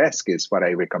take a risk is what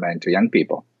I recommend to young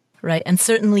people. Right. And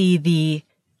certainly the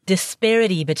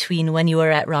disparity between when you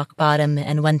are at rock bottom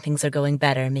and when things are going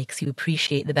better makes you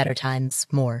appreciate the better times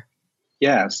more.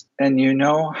 Yes. And you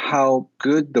know how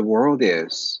good the world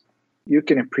is. You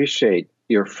can appreciate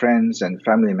your friends and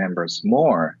family members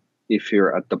more if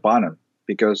you're at the bottom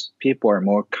because people are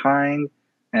more kind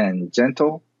and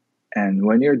gentle. And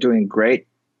when you're doing great,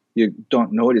 you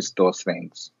don't notice those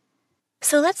things.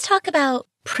 So let's talk about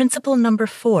principle number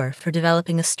 4 for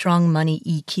developing a strong money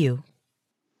EQ.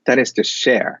 That is to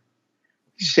share.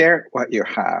 Share what you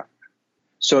have.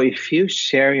 So if you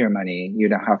share your money, you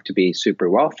don't have to be super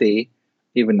wealthy,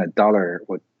 even $1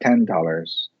 or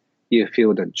 $10. You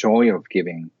feel the joy of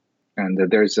giving. And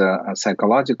there's a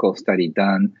psychological study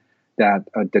done that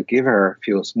the giver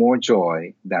feels more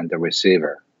joy than the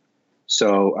receiver.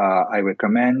 So I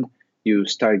recommend you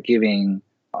start giving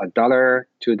 $1,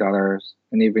 $2,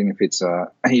 and even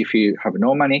if you have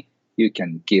no money, you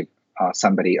can give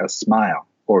somebody a smile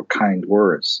or kind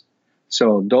words.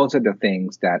 So those are the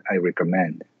things that I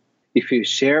recommend. If you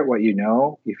share what you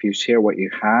know, if you share what you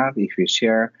have, if you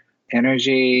share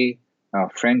energy,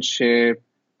 friendship,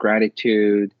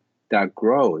 gratitude, that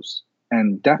grows.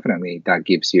 And definitely that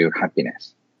gives you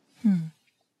happiness.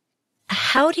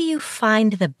 How do you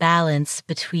find the balance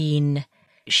between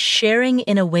sharing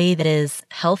in a way that is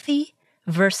healthy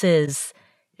versus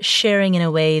sharing in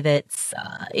a way that's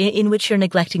in which you're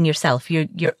neglecting yourself?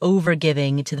 You're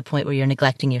over-giving to the point where you're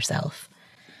neglecting yourself.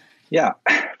 Yeah.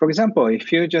 For example,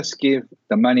 if you just give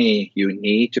the money you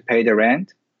need to pay the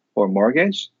rent or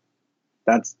mortgage,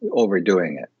 that's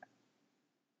overdoing it.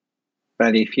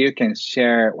 But if you can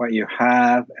share what you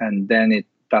have and then it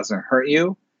doesn't hurt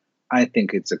you, I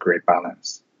think it's a great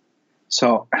balance.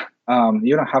 So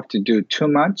you don't have to do too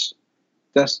much.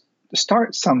 Just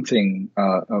start something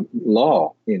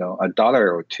low, $1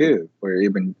 or $2 or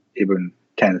even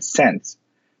 10 cents.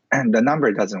 And the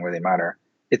number doesn't really matter.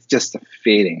 It's just a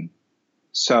feeling.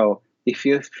 So if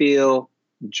you feel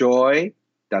joy,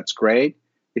 that's great.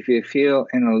 If you feel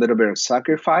in a little bit of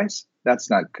sacrifice, that's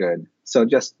not good. So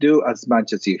just do as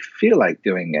much as you feel like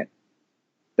doing it.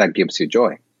 That gives you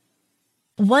joy.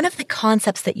 One of the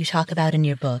concepts that you talk about in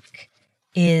your book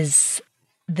is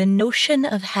the notion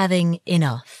of having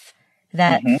enough.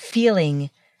 That feeling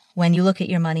when you look at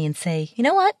your money and say, you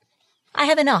know what? I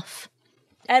have enough.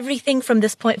 Everything from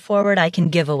this point forward, I can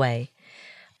give away.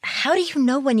 How do you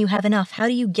know when you have enough? How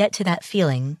do you get to that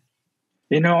feeling?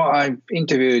 I've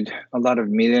interviewed a lot of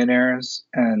millionaires,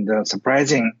 and the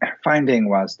surprising finding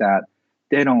was that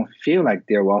they don't feel like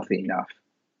they're wealthy enough.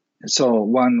 So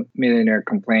one millionaire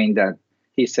complained that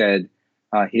he said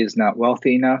he's not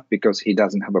wealthy enough because he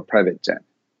doesn't have a private jet.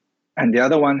 And the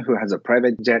other one who has a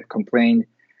private jet complained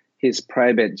his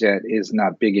private jet is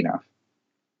not big enough.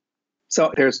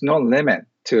 So there's no limit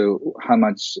to how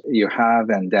much you have,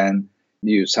 and then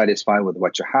you satisfy with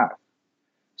what you have.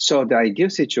 So the ideal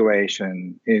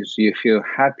situation is you feel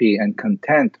happy and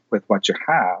content with what you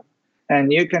have,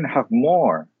 and you can have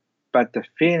more, but the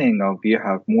feeling of you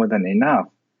have more than enough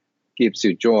gives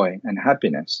you joy and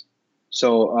happiness.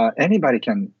 So anybody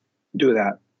can do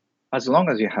that. As long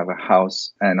as you have a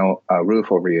house and a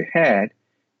roof over your head,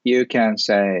 you can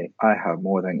say, I have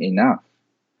more than enough.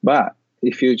 But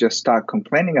if you just start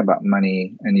complaining about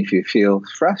money, and if you feel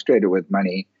frustrated with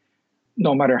money,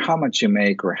 no matter how much you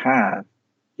make or have,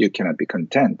 you cannot be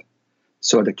content.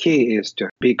 So the key is to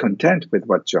be content with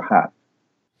what you have.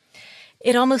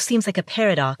 It almost seems like a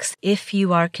paradox. If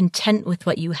you are content with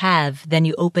what you have, then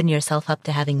you open yourself up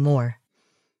to having more.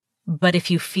 But if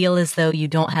you feel as though you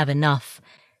don't have enough,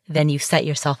 then you set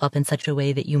yourself up in such a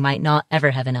way that you might not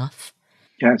ever have enough.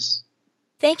 Yes.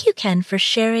 Thank you, Ken, for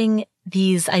sharing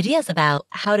these ideas about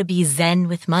how to be zen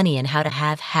with money and how to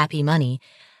have happy money.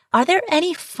 Are there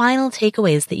any final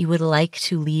takeaways that you would like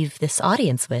to leave this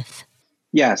audience with?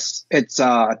 Yes, it's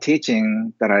a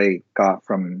teaching that I got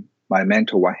from my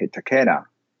mentor, Wahid Takeda.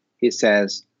 He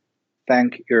says,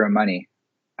 thank your money.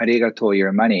 Arigato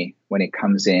your money when it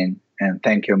comes in, and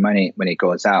thank your money when it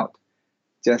goes out.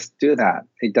 Just do that.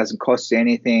 It doesn't cost you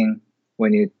anything.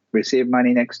 When you receive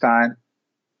money next time,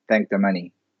 thank the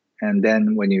money. And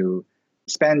then when you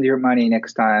spend your money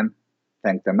next time,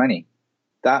 thank the money.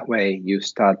 That way you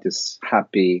start this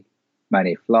happy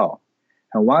money flow.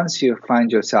 And once you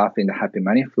find yourself in the happy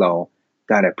money flow,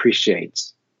 that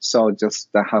appreciates. So just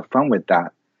have fun with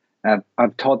that.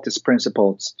 I've taught these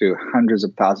principles to hundreds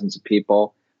of thousands of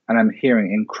people, and I'm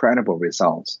hearing incredible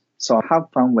results. So have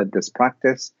fun with this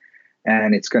practice,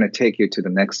 and it's going to take you to the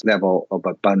next level of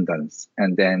abundance.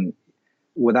 And then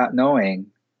without knowing,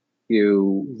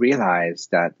 you realize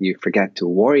that you forget to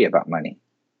worry about money.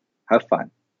 Have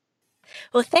fun.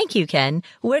 Well, thank you, Ken.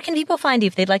 Where can people find you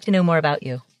if they'd like to know more about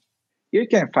you? You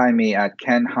can find me at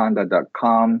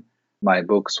kenhonda.com. My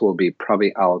books will be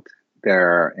probably out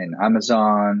there in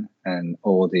Amazon and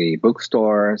all the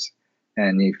bookstores.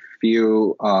 And if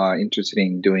you are interested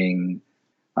in doing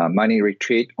a money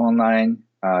retreat online,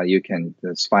 you can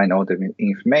just find all the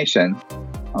information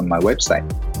on my website.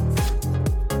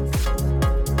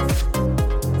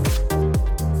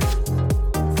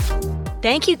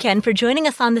 Thank you, Ken, for joining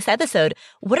us on this episode.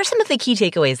 What are some of the key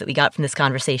takeaways that we got from this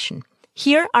conversation?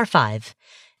 Here are 5.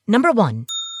 Number 1,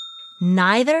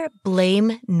 neither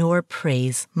blame nor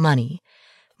praise money.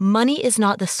 Money is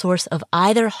not the source of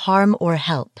either harm or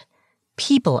help.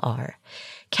 People are.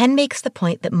 Ken makes the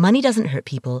point that money doesn't hurt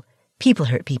people, people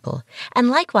hurt people. And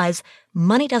likewise,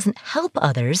 money doesn't help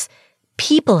others,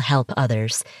 people help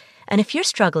others. And if you're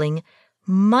struggling,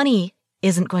 money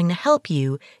isn't going to help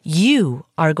you. You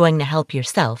are going to help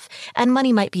yourself. And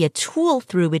money might be a tool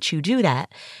through which you do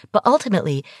that. But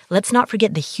ultimately, let's not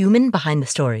forget the human behind the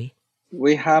story.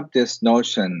 We have this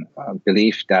notion,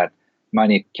 belief that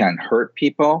money can hurt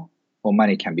people or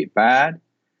money can be bad.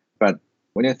 But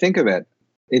when you think of it,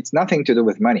 it's nothing to do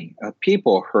with money.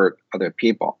 People hurt other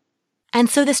people. And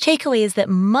so this takeaway is that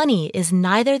money is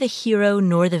neither the hero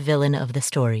nor the villain of the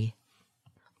story.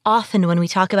 Often when we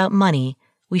talk about money,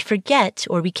 we forget,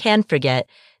 or we can forget,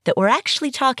 that we're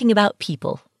actually talking about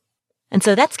people. And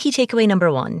so that's key takeaway number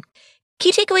 1.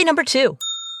 Key takeaway number 2.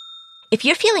 If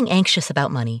you're feeling anxious about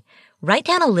money, write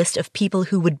down a list of people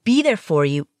who would be there for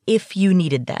you if you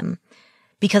needed them.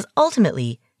 Because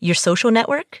ultimately, your social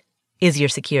network is your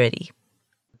security.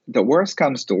 The worst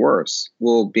comes to worst,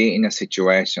 we'll be in a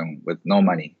situation with no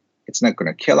money. It's not going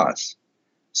to kill us.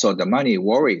 So the money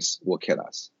worries will kill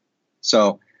us.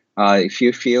 So if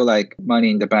you feel like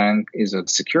money in the bank is a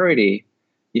security,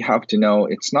 you have to know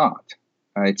it's not.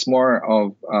 It's more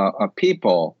of a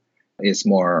people is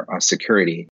more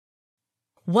security.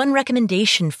 One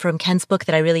recommendation from Ken's book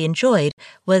that I really enjoyed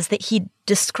was that he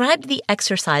described the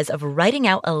exercise of writing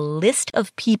out a list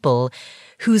of people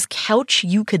whose couch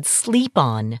you could sleep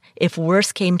on if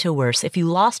worse came to worse. If you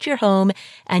lost your home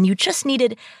and you just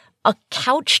needed a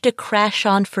couch to crash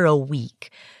on for a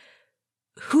week,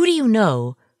 who do you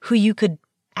know who you could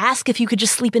ask if you could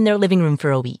just sleep in their living room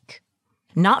for a week?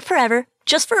 Not forever,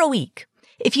 just for a week.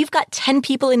 If you've got 10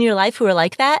 people in your life who are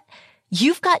like that,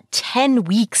 you've got 10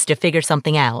 weeks to figure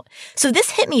something out. So this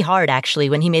hit me hard, actually,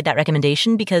 when he made that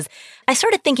recommendation, because I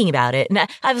started thinking about it. And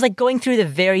I was like going through the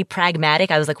very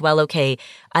pragmatic. I was like, well, okay,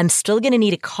 I'm still going to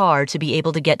need a car to be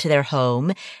able to get to their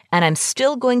home. And I'm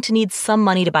still going to need some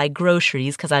money to buy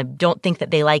groceries because I don't think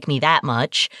that they like me that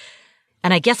much.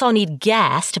 And I guess I'll need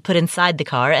gas to put inside the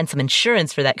car and some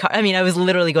insurance for that car. I mean, I was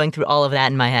literally going through all of that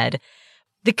in my head.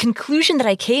 The conclusion that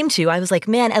I came to, I was like,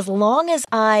 man, as long as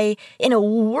in a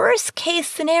worst case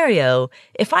scenario,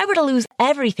 if I were to lose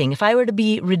everything, if I were to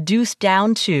be reduced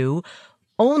down to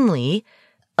only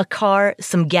a car,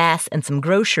 some gas, and some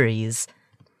groceries,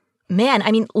 man,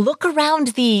 I mean, look around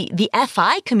the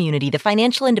FI community, the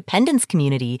financial independence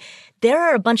community. There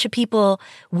are a bunch of people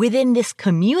within this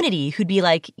community who'd be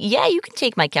like, yeah, you can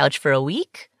take my couch for a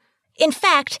week. In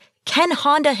fact, Ken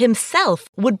Honda himself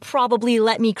would probably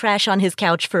let me crash on his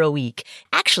couch for a week.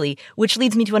 Actually, which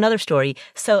leads me to another story.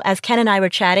 So as Ken and I were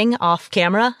chatting off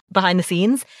camera, behind the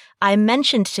scenes, I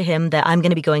mentioned to him that I'm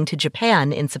going to be going to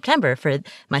Japan in September for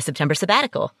my September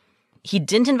sabbatical. He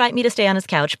didn't invite me to stay on his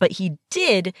couch, but he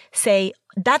did say,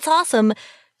 that's awesome.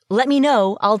 Let me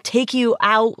know. I'll take you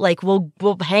out. Like we'll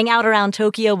hang out around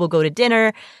Tokyo. We'll go to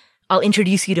dinner. I'll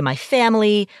introduce you to my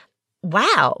family.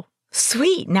 Wow.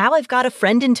 Sweet. Now I've got a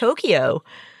friend in Tokyo.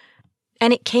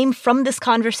 And it came from this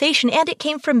conversation, and it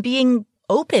came from being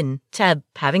open to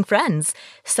having friends.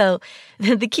 So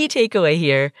the key takeaway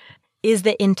here is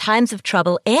that in times of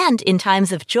trouble and in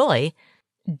times of joy,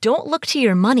 don't look to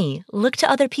your money, look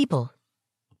to other people.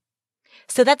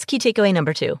 So that's key takeaway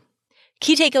number 2.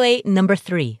 Key takeaway number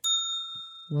 3.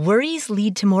 Worries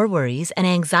lead to more worries, and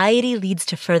anxiety leads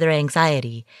to further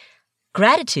anxiety.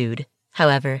 Gratitude,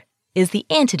 however, is the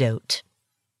antidote.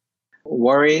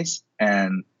 Worries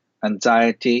and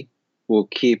anxiety will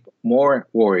keep more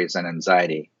worries and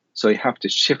anxiety. So you have to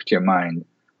shift your mind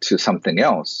to something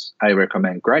else. I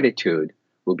recommend gratitude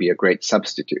will be a great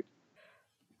substitute.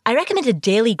 I recommend a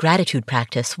daily gratitude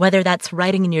practice, whether that's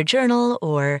writing in your journal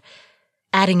or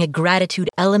adding a gratitude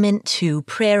element to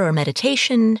prayer or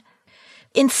meditation.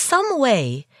 In some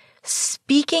way,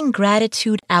 speaking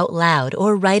gratitude out loud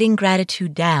or writing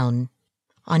gratitude down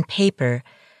on paper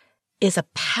is a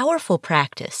powerful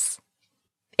practice.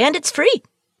 and it's free.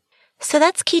 So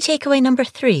that's key takeaway number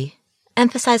 3.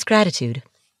 Emphasize gratitude.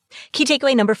 Key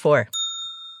takeaway number 4.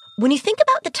 When you think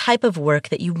about the type of work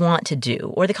that you want to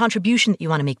do or the contribution that you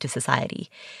want to make to society,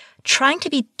 trying to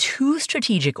be too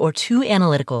strategic or too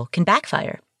analytical can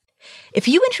backfire. If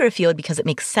you enter a field because it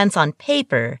makes sense on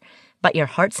paper, but your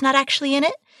heart's not actually in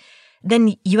it,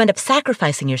 then you end up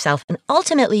sacrificing yourself and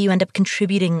ultimately you end up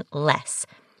contributing less.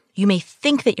 You may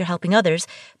think that you're helping others,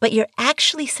 but you're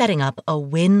actually setting up a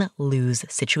win-lose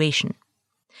situation.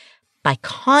 By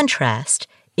contrast,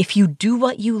 if you do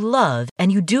what you love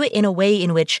and you do it in a way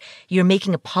in which you're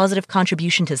making a positive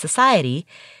contribution to society,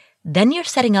 then you're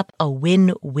setting up a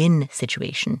win-win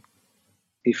situation.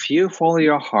 If you follow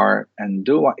your heart and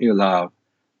do what you love,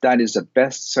 that is the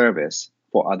best service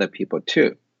for other people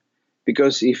too.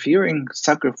 Because if you're in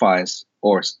sacrifice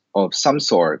or of some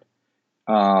sort,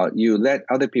 you let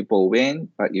other people win,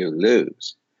 but you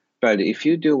lose. But if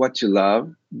you do what you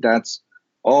love, that's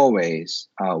always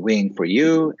a win for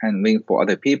you and win for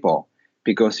other people,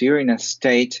 because you're in a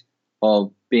state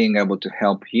of being able to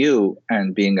help you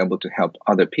and being able to help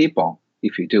other people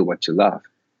if you do what you love.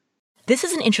 This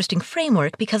is an interesting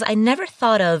framework because I never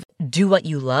thought of do what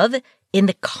you love in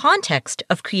the context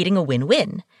of creating a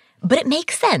win-win. But it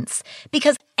makes sense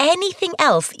because anything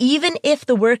else, even if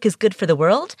the work is good for the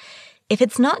world, if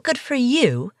it's not good for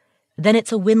you, then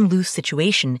it's a win-lose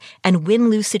situation, and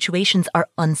win-lose situations are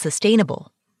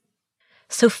unsustainable.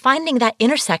 So finding that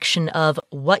intersection of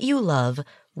what you love,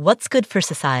 what's good for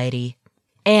society,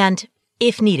 and,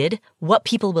 if needed, what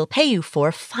people will pay you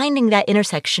for, finding that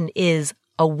intersection is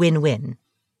a win-win.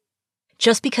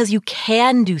 Just because you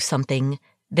can do something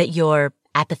that you're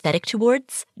apathetic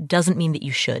towards doesn't mean that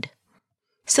you should.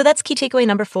 So that's key takeaway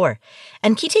number 4.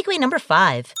 And key takeaway number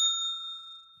 5,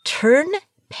 turn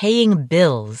paying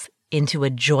bills into a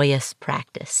joyous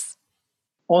practice.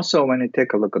 Also, when you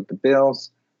take a look at the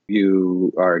bills,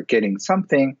 you are getting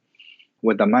something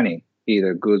with the money,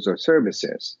 either goods or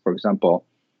services. For example,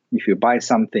 if you buy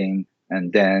something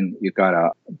and then you got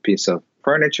a piece of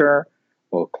furniture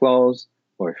or clothes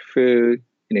or food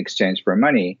in exchange for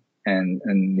money, and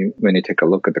when you take a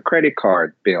look at the credit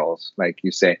card bills, like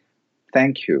you say,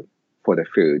 thank you for the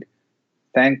food,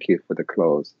 thank you for the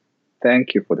clothes,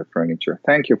 thank you for the furniture,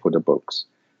 thank you for the books.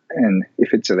 And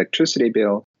if it's electricity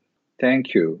bill,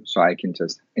 thank you, so I can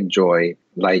just enjoy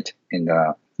light in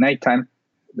the nighttime,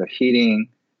 the heating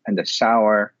and the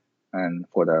shower, and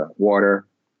for the water.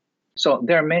 So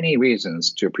there are many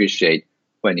reasons to appreciate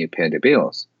when you pay the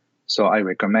bills. So I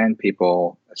recommend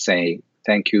people say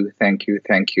thank you, thank you,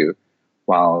 thank you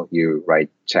while you write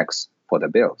checks for the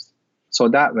bills. So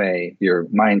that way your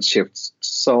mind shifts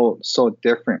so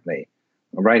differently.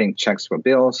 Writing checks for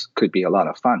bills could be a lot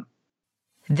of fun.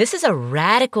 This is a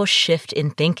radical shift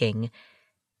in thinking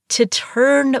to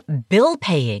turn bill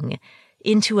paying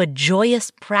into a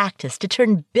joyous practice, to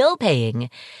turn bill paying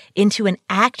into an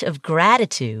act of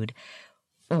gratitude.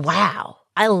 Wow,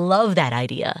 I love that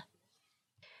idea.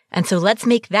 And so let's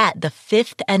make that the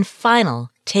 5th and final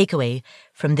takeaway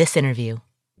from this interview.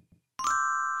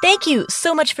 Thank you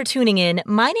so much for tuning in.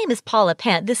 My name is Paula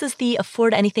Pant. This is the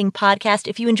Afford Anything podcast.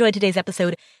 If you enjoyed today's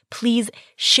episode, please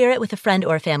share it with a friend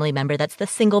or a family member. That's the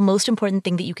single most important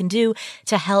thing that you can do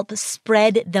to help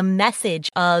spread the message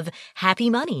of happy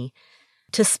money,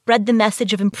 to spread the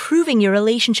message of improving your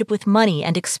relationship with money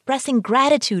and expressing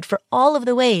gratitude for all of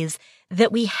the ways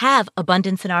that we have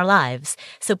abundance in our lives.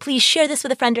 So please share this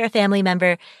with a friend or a family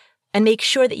member. And make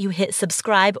sure that you hit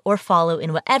subscribe or follow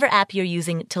in whatever app you're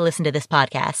using to listen to this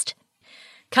podcast.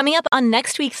 Coming up on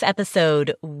next week's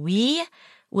episode, we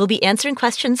will be answering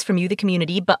questions from you, the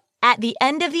community. But at the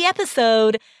end of the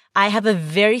episode, I have a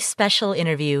very special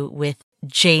interview with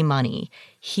Jay Money.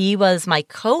 He was my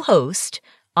co-host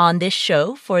on this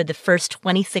show for the first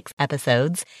 26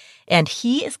 episodes, and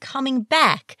he is coming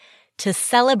back to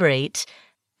celebrate.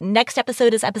 Next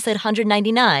episode is episode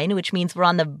 199, which means we're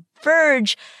on the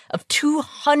verge of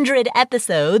 200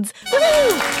 episodes. Woo!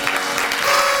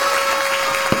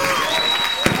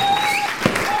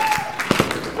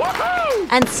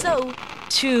 And so,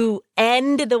 to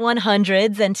end the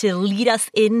 100s and to lead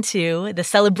us into the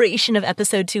celebration of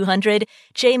episode 200,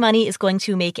 Jay Money is going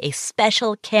to make a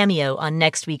special cameo on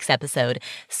next week's episode.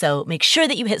 So make sure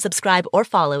that you hit subscribe or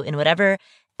follow in whatever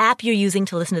app you're using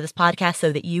to listen to this podcast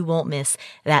so that you won't miss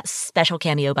that special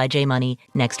cameo by Jay Money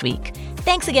next week.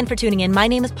 Thanks again for tuning in. My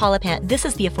name is Paula Pant. This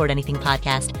is the Afford Anything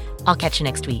podcast. I'll catch you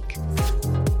next week.